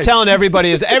 He's Hey, not guys. telling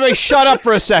everybody. Everybody, shut up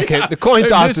for a second. The coin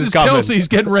toss is Mrs. coming. Kelsey's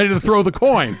getting ready to throw the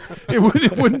coin. It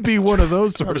wouldn't be one of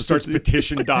those sort of Starts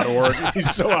petition.org.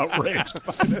 He's so outraged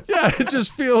by this. Yeah, it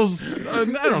just feels. I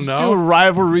don't Two know.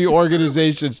 rivalry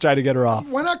organizations trying to get her off.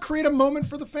 Why not create a moment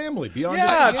for the family beyond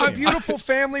Yeah, this it's a game? beautiful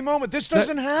family moment. This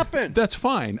doesn't happen. That's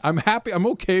fine. I'm happy. I'm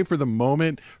okay for the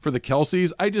moment for the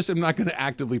Kelseys. I just am not going to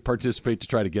actively participate to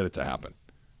try to get it to happen.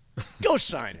 Go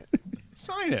sign it.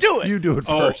 Sign it. Do it. You do it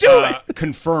Oh, first.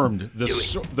 confirmed.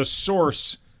 The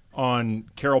source on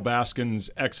Carol Baskin's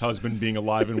ex-husband being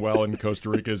alive and well in Costa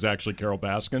Rica is actually Carol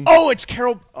Baskin. Oh, it's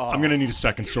Carol. I'm going to need a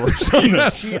second source on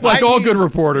this. Like all good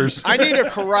reporters. I need a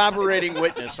corroborating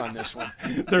witness on this one.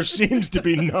 There seems to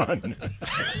be none.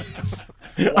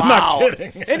 Wow. I'm not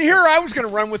kidding. And here I was going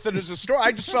to run with it as a story.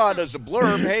 I just saw it as a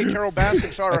blurb. Hey, Carol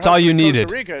Baskin saw her That's all you husband in needed.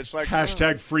 Costa Rica. It's like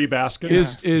Hashtag free Baskin.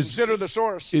 Is consider the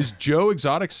source. is Joe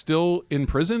Exotic still in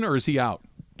prison or is he out?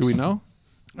 Do we know?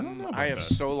 I don't know. I have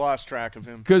so lost track of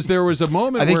him. Because there was a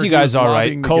moment. I think where you he guys was are right.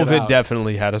 lobbying to get COVID out.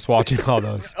 definitely had us watching all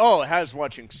those. Oh, it has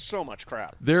watching so much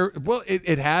crap.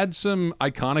 It had some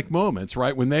iconic moments,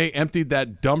 right? When they emptied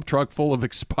that dump truck full of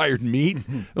expired meat,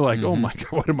 they're like, "Oh my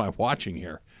god, what am I watching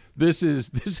here? This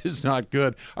is not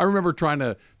good." I remember trying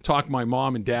to talk my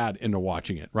mom and dad into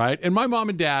watching it, right? And my mom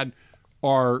and dad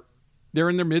they're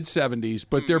in their mid 70s,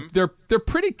 but they're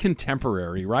pretty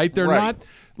contemporary, right? They're Right. not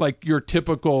like your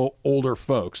typical older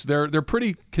folks. They're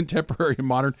pretty contemporary and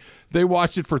modern. They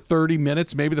watched it for 30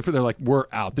 minutes. Maybe they're like, "We're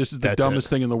out. This is the That's dumbest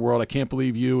thing in the world. I can't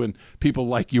believe you and people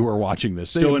like you are watching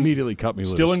this." They immediately cut me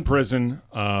loose. Still in prison.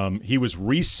 He was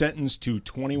resentenced to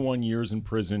 21 years in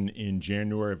prison in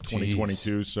January of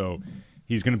 2022, so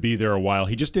he's going to be there a while.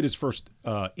 He just did his first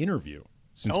interview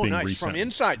since being nice. resentenced. From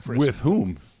inside prison. With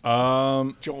whom?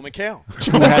 Joel McHale.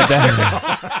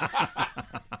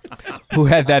 Who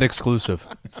had that exclusive?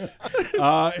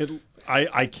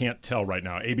 I can't tell right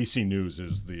now. ABC News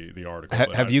is the article.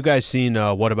 Have you guys seen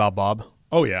What About Bob?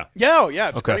 Oh, yeah. Yeah,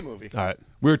 it's Okay. a great movie. All right.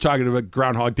 We were talking about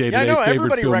Groundhog Day Yeah, today. I know. Favorite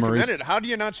Everybody Bill recommended Murray's. it. How do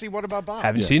you not see What About Bob?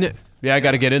 Haven't seen it. Yeah, I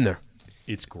got to get in there.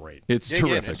 It's great. It's Dig in.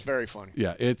 terrific. It's very funny.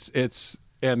 Yeah, it's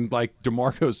and like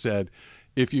DeMarco said,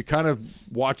 if you kind of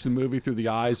watch the movie through the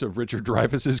eyes of Richard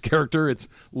Dreyfuss's character, it's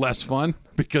less fun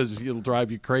because it'll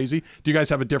drive you crazy. Do you guys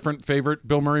have a different favorite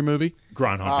Bill Murray movie?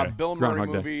 Groundhog Day. Bill Murray Groundhog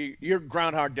Day. movie. Your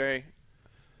Groundhog Day.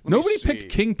 Let me Nobody see.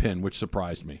 picked Kingpin, which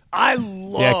surprised me. I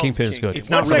love Yeah, Kingpin's good. It's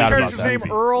not What's really that about character's that name?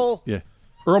 movie. Earl. Yeah,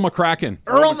 Earl McCracken.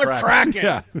 Earl McCracken.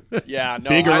 Yeah. Yeah, no.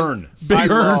 Big Earn. Big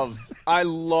Earn. I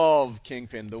love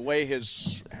Kingpin. The way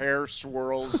his hair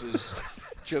swirls is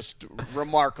just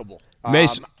remarkable.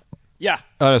 Mace- Yeah.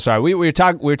 Oh, no, sorry. We were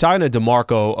talking to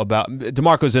DeMarco about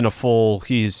DeMarco's in a full.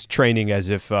 He's training as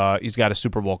if he's got a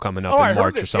Super Bowl coming up Oh, I in heard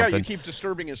March this. or something. Yeah, you keep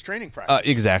disturbing his training practice.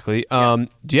 Exactly. Do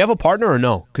you have a partner or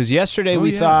no? Because yesterday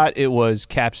we thought it was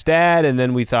Cap's dad, and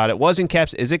then we thought it wasn't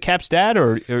Cap's. Is it Cap's dad,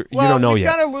 or you don't know we've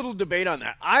yet? got a little debate on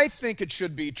that. I think it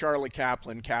should be Charlie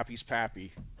Kaplan, Cappy's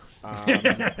pappy.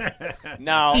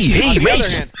 Now, Hey, on the Mace.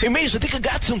 other hand, Hey, Mace, I think I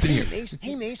got something here.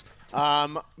 Hey, Mace.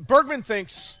 Bergman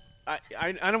thinks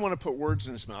I don't want to put words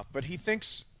in his mouth, but he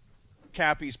thinks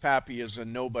Cappy's pappy is a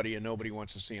nobody, and nobody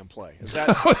wants to see him play. Is that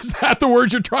Is that the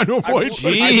word you're trying to avoid?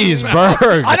 Jeez,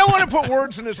 Berg. I don't want to put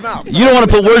words in his mouth. You don't want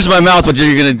to put words in my mouth, but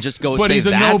you're going to just go But say he's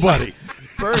a that. nobody.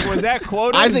 Berg, was that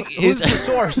quoted? I think Who's the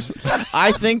source?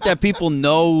 I think that people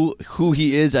know who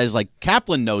he is as like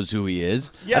Kaplan knows who he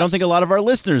is. Yes. I don't think a lot of our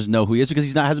listeners know who he is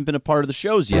because hasn't been a part of the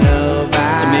shows yet.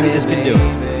 So maybe this can do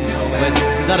it.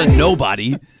 But he's not a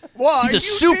nobody. Well, He's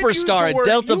a you did use superstar the word-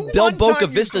 at you Del one Boca time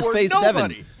used Vista's the word Phase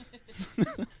nobody. 7. You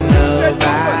said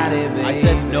nobody. I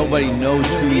said nobody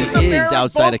knows who He's he the mayor is of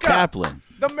outside of Boca. Kaplan.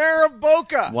 The mayor of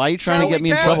Boca. Why are you trying to get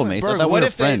me in trouble, Mace? I Berg, thought we what were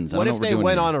if friends. They, I what don't if know they we're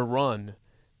went doing on a run,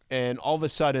 and all of a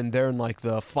sudden they're in like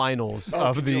the finals Oh,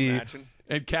 of can you the. imagine?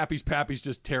 And Cappy's Pappy's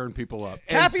just tearing people up.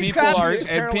 And Cappy's people pappy are is and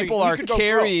apparently- people he are could go pro.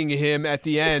 carrying him at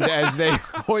the end as they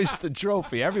hoist the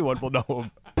trophy. Everyone will know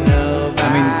him.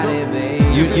 I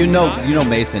mean, you know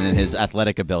Mason and his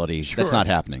athletic ability. That's not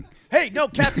happening. Hey, no,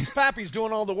 Cappy's pappy's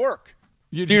doing all the work.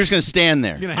 You're just going to stand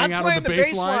there. You're going to hang I'm out playing on the the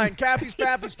baseline? Cappy's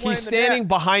pappy's playing He's the standing net.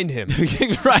 behind him.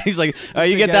 Right? He's like, all right,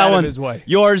 you To get get that out of one. his way.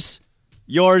 Yours.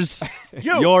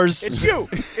 You. Yours. It's you.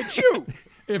 It's you.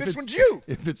 If This it's- one's you.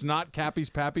 If it's not Cappy's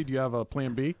Pappy, do you have a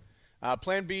plan B?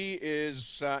 Plan B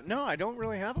is no, I don't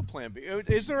really have a plan B.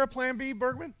 Is there a plan B,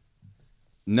 Bergman?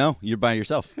 No, you're by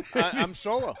yourself. I'm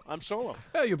solo.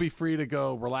 Yeah, you'll be free to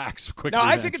go relax quickly. No,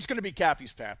 I then. think it's going to be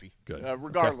Cappy's Pappy. Good.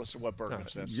 Regardless of what Bergman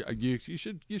says. You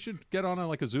should get on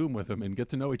a Zoom with him and get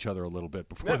to know each other a little bit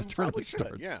before the tournament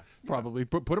starts. Yeah. Probably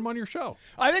put him on your show.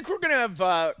 I think we're going to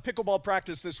have pickleball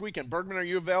practice this weekend. Bergman, are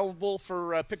you available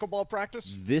for pickleball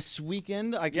practice? This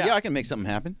weekend? I can make something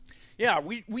happen. Yeah,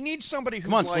 we need somebody who's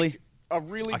Come on, like Slee. a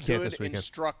really good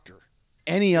instructor.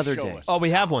 Any other day. Oh,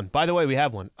 we have one. By the way, we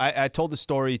have one. I told the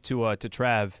story to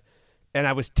Trav, and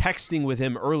I was texting with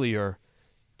him earlier.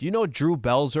 Do you know Drew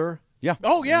Belzer? Yeah.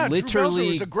 Oh, yeah. Literally Drew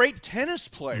Belzer was a great tennis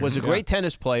player. Was a great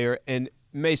tennis player, and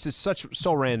Mace is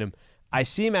so random. I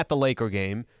see him at the Laker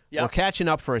game. Yeah. We're catching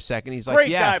up for a second. He's like, great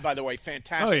yeah. guy, by the way.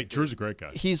 Fantastic. Oh, hey, Drew's a great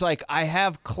guy. He's like, I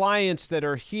have clients that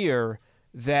are here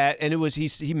that, and it was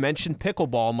he mentioned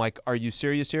pickleball. I'm like, are you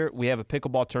serious here? We have a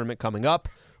pickleball tournament coming up.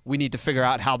 We need to figure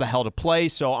out how the hell to play.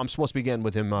 So I'm supposed to be getting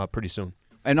with him pretty soon.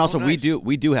 And also, we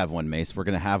do have one, Mace. We're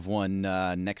going to have one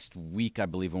next week, I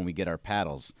believe, when we get our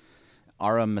paddles.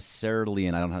 Ara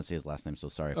Maserlian, I don't know how to say his last name, so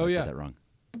sorry if I said that wrong.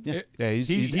 Yeah,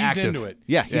 he's active. Into it.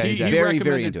 Yeah, he's very, recommended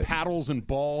very into it. paddles and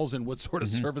balls and what sort of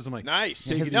surface. I'm like, nice.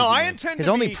 Take it No, easy, I man. intend His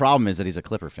to only be, problem is that he's a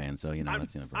Clipper fan, so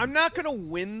that's the only problem. I'm not going to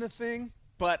win the thing,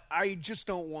 but I just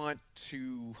don't want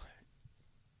to.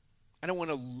 I don't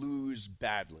want to lose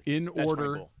badly. In That's my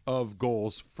order goal. of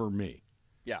goals for me.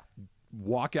 Yeah.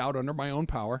 Walk out under my own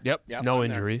power. Yep. No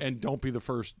injury. And don't be the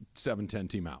first 7-10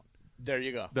 team out. There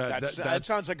you go. That That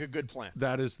sounds like a good plan.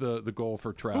 That is the goal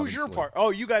for Travis. Who's your part?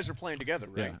 Oh, you guys are playing together,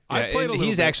 right? Yeah. I've played a little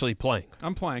he's bit. actually playing.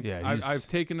 I'm playing. Yeah, I've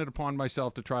taken it upon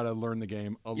myself to try to learn the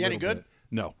game a little any good? bit.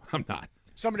 No, I'm not.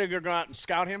 Somebody going to go out and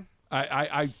scout him?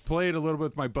 I played a little bit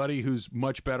with my buddy who's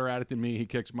much better at it than me. He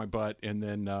kicks my butt, and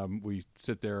then we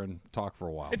sit there and talk for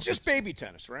a while. It's just baby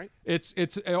tennis, right?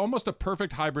 It's almost a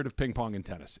perfect hybrid of ping pong and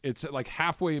tennis. It's like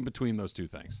halfway in between those two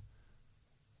things.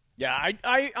 Yeah,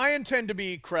 I intend to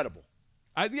be credible.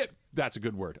 Yeah, that's a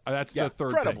good word. That's the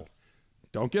third credible. thing.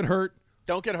 Don't get hurt.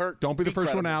 Don't get hurt. Don't be the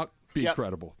first credible. one out. Be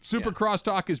credible. Super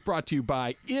Crosstalk is brought to you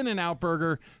by In-N-Out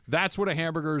Burger. That's what a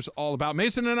hamburger's all about.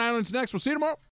 Mason and Island's next. We'll see you tomorrow.